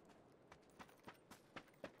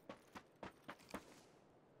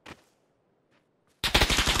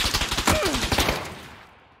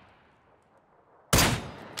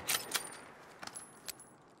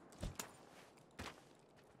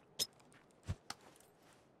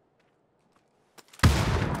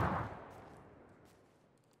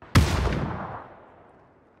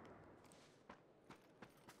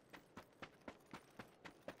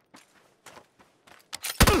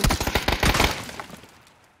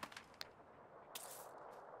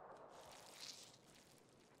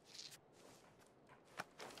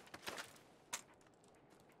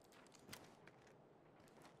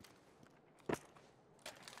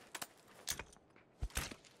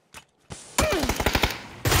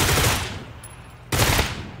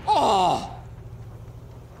 Oh!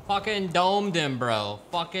 Fucking domed him, bro.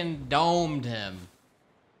 Fucking domed him.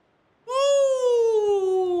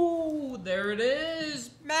 Woo! There it is,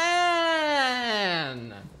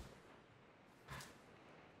 man.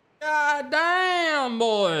 God damn,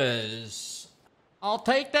 boys. I'll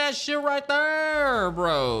take that shit right there,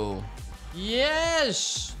 bro.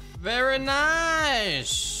 Yes, very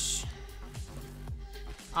nice.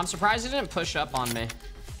 I'm surprised he didn't push up on me.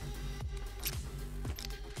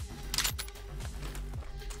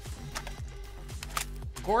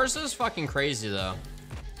 Gorse is fucking crazy though.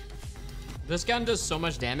 This gun does so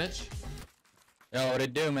much damage. Yo, what'd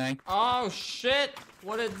it do, man? Oh shit,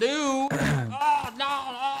 what'd it do? Oh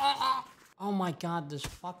no! Oh my god, this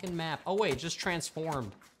fucking map. Oh wait, just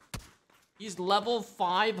transformed. He's level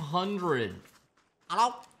 500.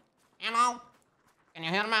 Hello? Hello? Can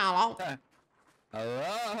you hear me? Hello?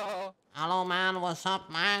 Hello? Hello, man. What's up,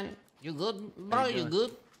 man? You good, bro? You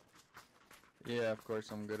good? Yeah, of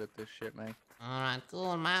course I'm good at this shit, man. Alright,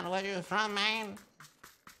 cool, man. Where you from, man?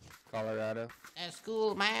 Colorado. That's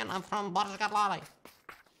cool, man. I'm from Battlegrounds.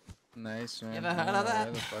 Nice, man. You ever heard of that?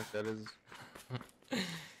 Where the fuck that is?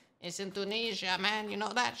 It's in Tunisia, man. You know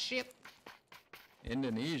that shit?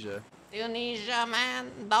 Indonesia? Tunisia,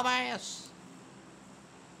 man. Dumbass.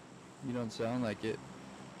 You don't sound like it.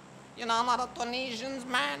 You know a lot of Tunisians,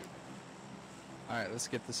 man. Alright, let's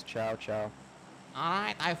get this chow chow.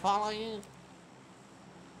 Alright, I follow you.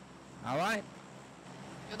 Alright.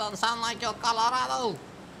 You don't sound like you're Colorado.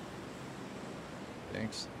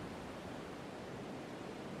 Thanks.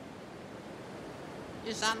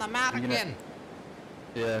 You sound American.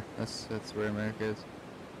 Yeah, that's where America is.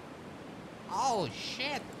 Oh,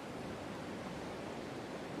 shit.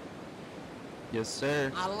 Yes,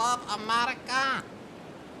 sir. I love America.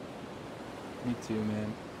 Me too,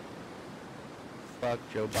 man. Fuck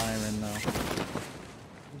Joe Byron, though.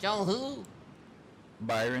 Joe who?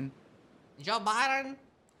 Byron? Joe Biden?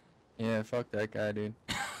 Yeah, fuck that guy, dude.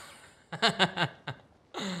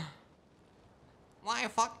 Why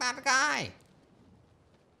fuck that guy?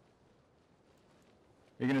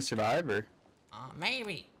 You're gonna survive, or?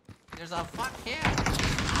 Maybe. There's a fuck here.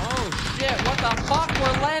 Oh shit, what the fuck?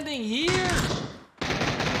 We're landing here!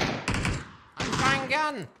 I'm trying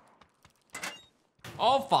gun.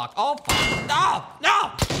 Oh fuck, oh fuck. No!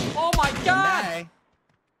 No! Oh my god! Deny.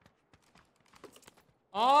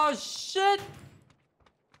 Oh shit!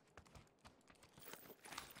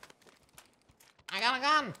 I got a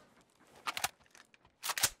gun.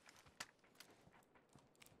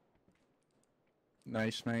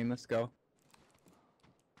 Nice, man. Let's go.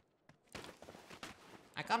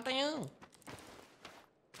 I come to you.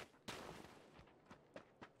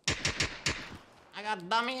 I got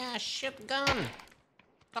dummy ass shit gun.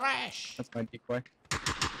 Trash. That's my decoy.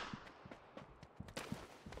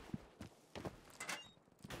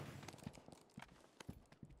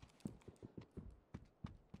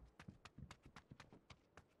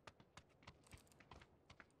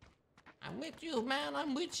 I'm with you, man.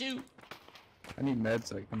 I'm with you. I need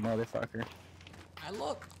meds like a motherfucker. I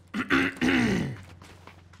look.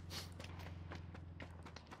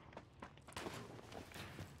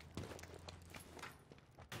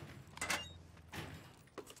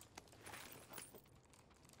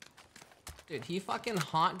 Dude, he fucking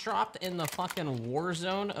hot dropped in the fucking war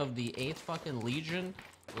zone of the 8th fucking Legion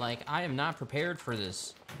Like, I am not prepared for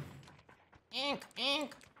this. Ink,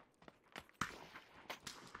 ink.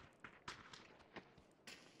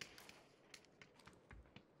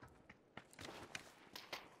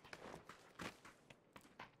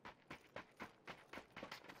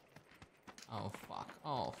 Oh, fuck.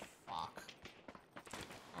 Oh, fuck.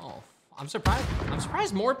 Oh, I'm surprised. I'm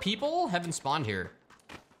surprised more people haven't spawned here.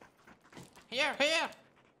 Here, here.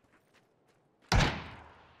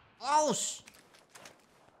 Close.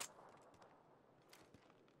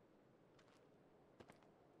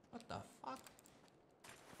 What the fuck?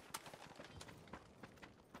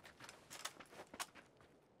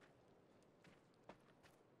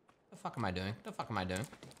 The fuck am I doing? The fuck am I doing?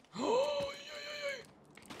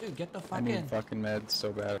 Dude, get the fuck I need in. fucking meds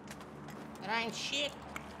so bad. That ain't shit.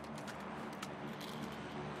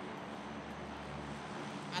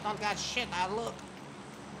 I don't got shit, I look.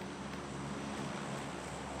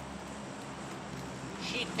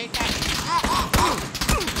 Shit, take that.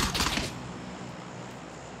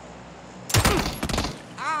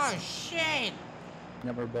 Oh, shit.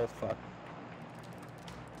 Yeah, we're both fucked.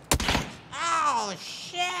 Oh,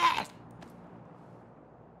 shit.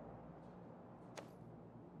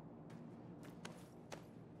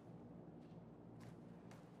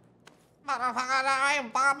 Motherfucker, I am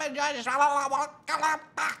bombing.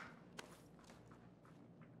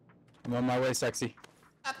 I'm on my way, sexy.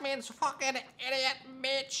 That means fucking idiot,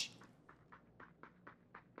 bitch.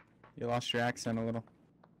 You lost your accent a little.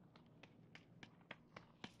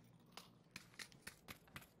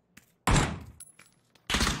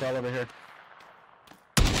 It's all over here.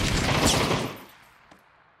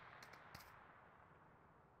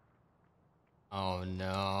 Oh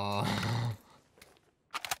no.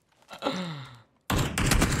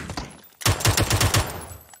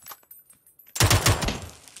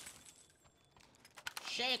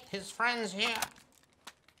 Shit, his friend's here.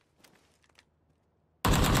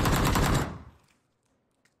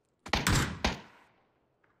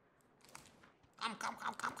 Come.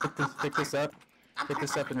 Pick this up. Pick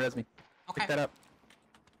this up and res me. Okay. Pick that up.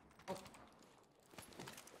 Oh.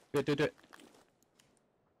 Do it.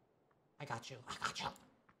 I got you.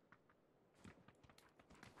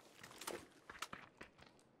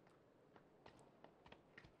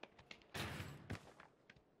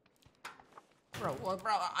 Bro,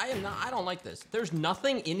 I don't like this. There's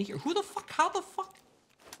nothing in here. Who the fuck,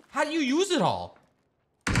 how do you use it all?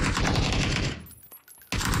 Fuck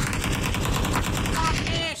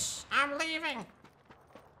this, I'm leaving.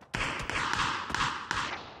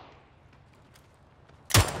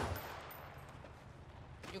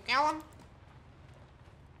 You kill him?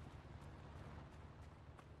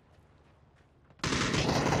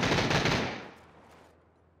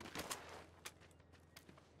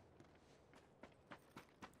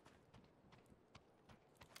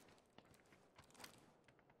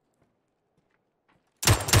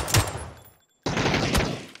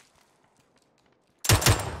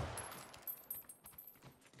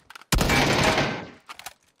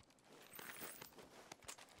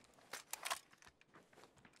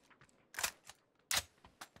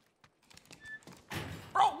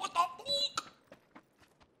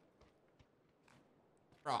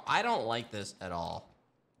 Bro, I don't like this at all.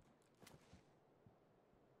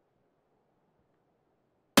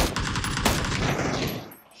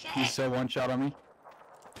 You still one shot on me.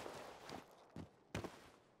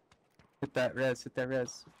 Hit that res.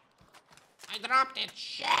 I dropped it,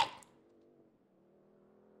 shit!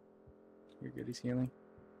 You're good, he's healing.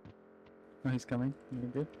 Oh, he's coming.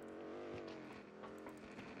 You're good.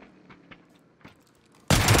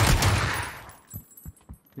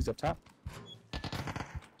 He's up top.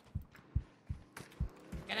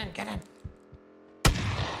 Get in.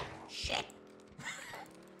 Shit.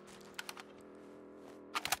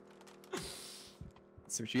 Let's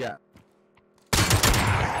see what you got.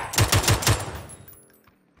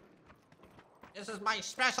 This is my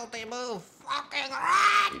specialty move. Fucking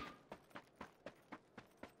run!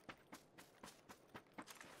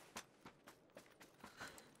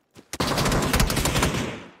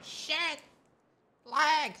 Shit.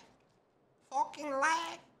 Lag. Fucking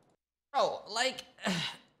lag. Bro, like,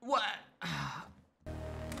 what?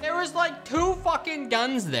 There was like 2 fucking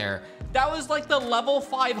guns there. That was like the level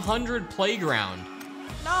 500 playground.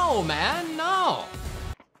 No, man, no.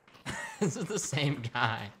 This is the same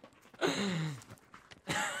guy.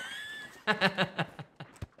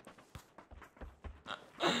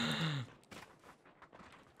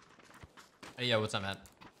 Hey, yo, what's up, man?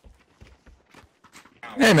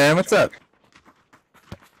 Hey, man, what's up?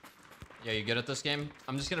 Yo, you good at this game?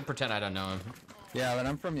 I'm just gonna pretend I don't know him. Yeah, but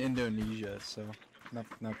I'm from Indonesia, so not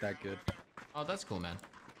that good. Oh, that's cool, man.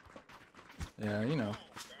 Yeah, you know.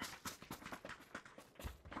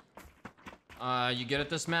 You good at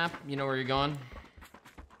this map? You know where you're going?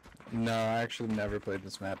 No, I actually never played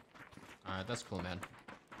this map. Alright, that's cool, man.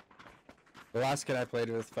 The last kid I played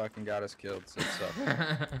with fucking got us killed, so it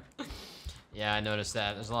sucked. Yeah, I noticed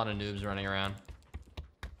that. There's a lot of noobs running around.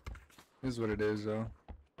 This is what it is, though.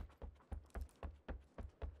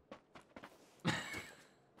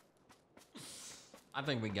 I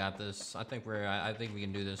think we got this. I think we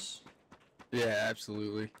can do this. Yeah,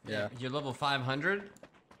 absolutely. Yeah. You're level 500?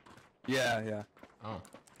 Yeah, yeah. Oh.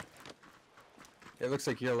 It looks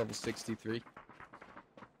like you're level 63.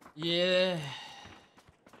 Yeah.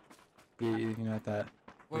 You know what that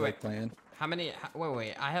Wait. playing? How many?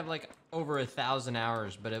 Wait. I have like over 1,000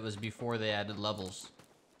 hours, but it was before they added levels.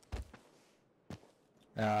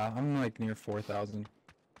 I'm like near 4,000.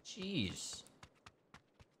 Jeez.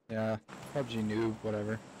 Yeah, PUBG noob,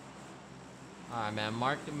 whatever. Alright, man.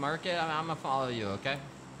 Mark it. I'm gonna follow you, okay?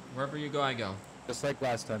 Wherever you go, I go. Just like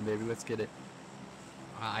last time, baby. Let's get it.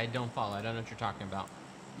 I don't follow. I don't know what you're talking about.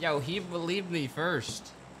 Yo, he believed me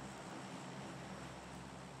first.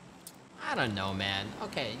 I don't know, man.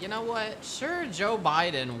 Okay, you know what? Sure, Joe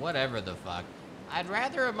Biden, whatever the fuck. I'd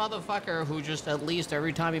rather a motherfucker who just at least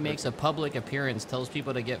every time he makes a public appearance tells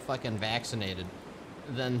people to get fucking vaccinated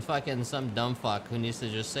than fucking some dumb fuck who needs to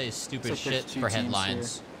just say stupid like shit there's two for teams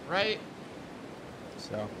headlines. Right?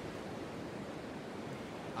 So.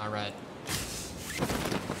 Alright.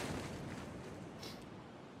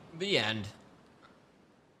 The end.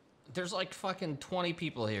 There's like fucking 20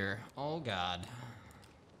 people here. Oh god.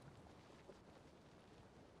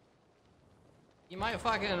 You might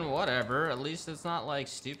fucking whatever. At least it's not like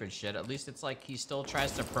stupid shit. At least it's like he still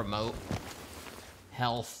tries to promote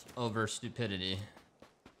health over stupidity.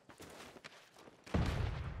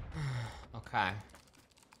 Okay.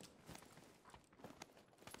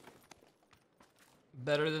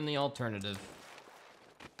 Better than the alternative.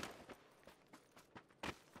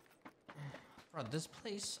 Bro, this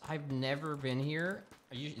place, I've never been here.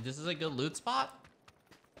 This is a good loot spot?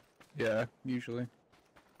 Yeah, usually.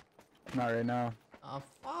 Not right now.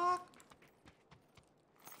 Fuck.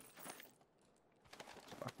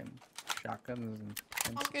 Fucking shotguns and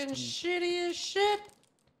Fucking M16. shitty as shit.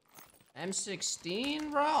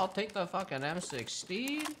 M16, bro? I'll take the fucking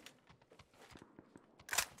M16.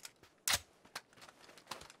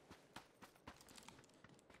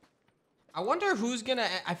 I wonder who's gonna...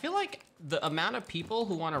 I feel like the amount of people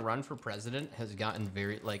who want to run for president has gotten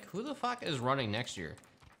very... Like, who the fuck is running next year?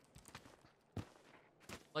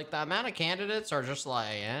 Like, the amount of candidates are just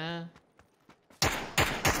like, eh.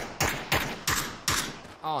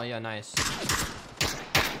 Oh, yeah, nice.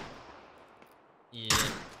 Yeah,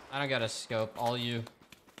 I don't got a scope. All you.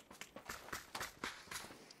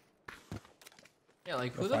 Yeah,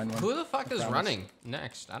 like, who the fuck is running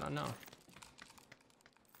next? I don't know.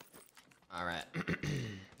 Alright.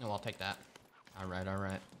 No, I'll take that.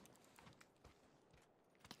 Alright.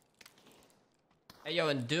 Hey, yo,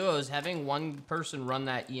 in duos, having one person run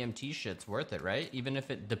that EMT shit's worth it, right? Even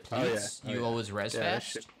if it depletes, you always res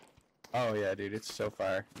fast? Oh, yeah, dude, it's so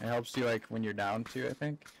fire. It helps you, like, when you're down, too, I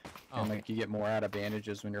think. Oh. And, like, you get more out of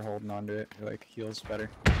bandages when you're holding onto it. It, like, heals better.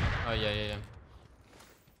 Oh, yeah.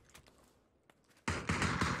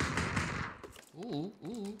 Ooh.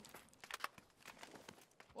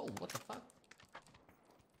 Whoa, what the fuck?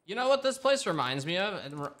 You know what this place reminds me of?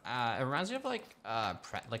 It reminds me of like a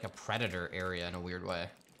predator area in a weird way.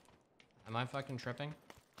 Am I fucking tripping?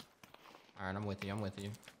 All right, I'm with you.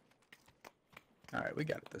 All right, we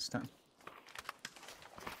got it this time.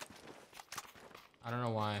 I don't know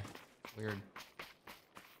why. Weird.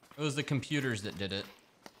 It was the computers that did it.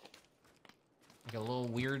 Like a little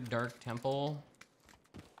weird dark temple.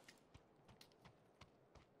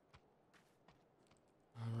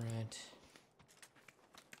 All right.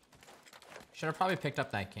 Should have probably picked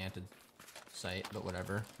up that canted site, but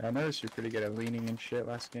whatever. I noticed you're pretty good at leaning and shit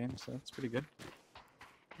last game, so that's pretty good.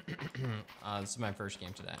 This is my first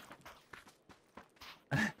game today.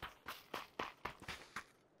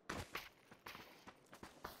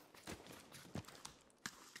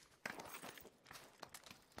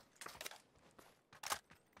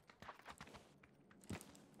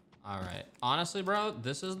 Alright. Honestly, bro,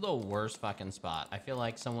 this is the worst fucking spot. I feel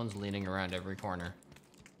like someone's leaning around every corner.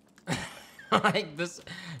 Like, this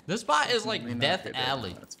spot is like Death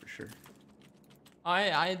Alley. That's for sure.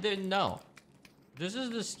 I didn't know. This is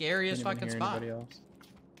the scariest Didn't even fucking hear spot. anybody else.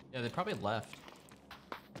 Yeah, they probably left.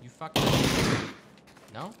 You fucking...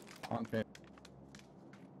 No? On pit.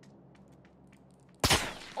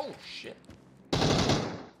 Oh, shit.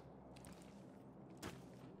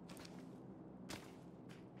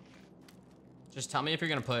 Just tell me if you're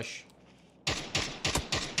gonna push.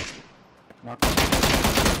 Knock one.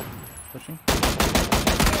 Pushing.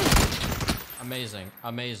 Amazing,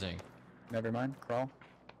 amazing. Never mind. Crawl.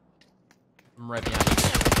 I'm right behind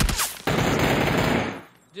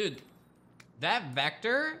you. Dude, that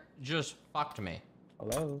vector just fucked me.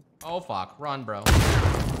 Hello. Oh fuck, run, bro.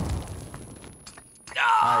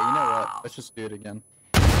 Alright, you know what? Let's just do it again.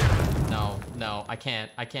 No, no, I can't,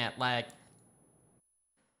 like.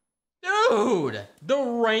 Dude, the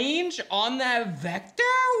range on that vector?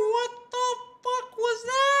 What the fuck was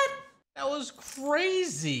that? That was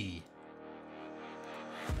crazy.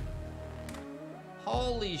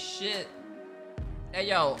 Holy shit. Hey,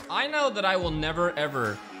 yo, I know that I will never,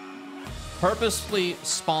 ever purposefully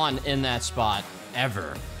spawn in that spot,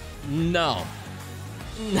 ever. No.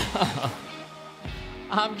 No.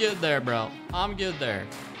 I'm good there, bro. I'm good there.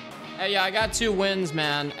 Hey, yo, I got 2 wins,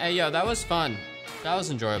 man. Hey, yo, that was fun. That was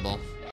enjoyable.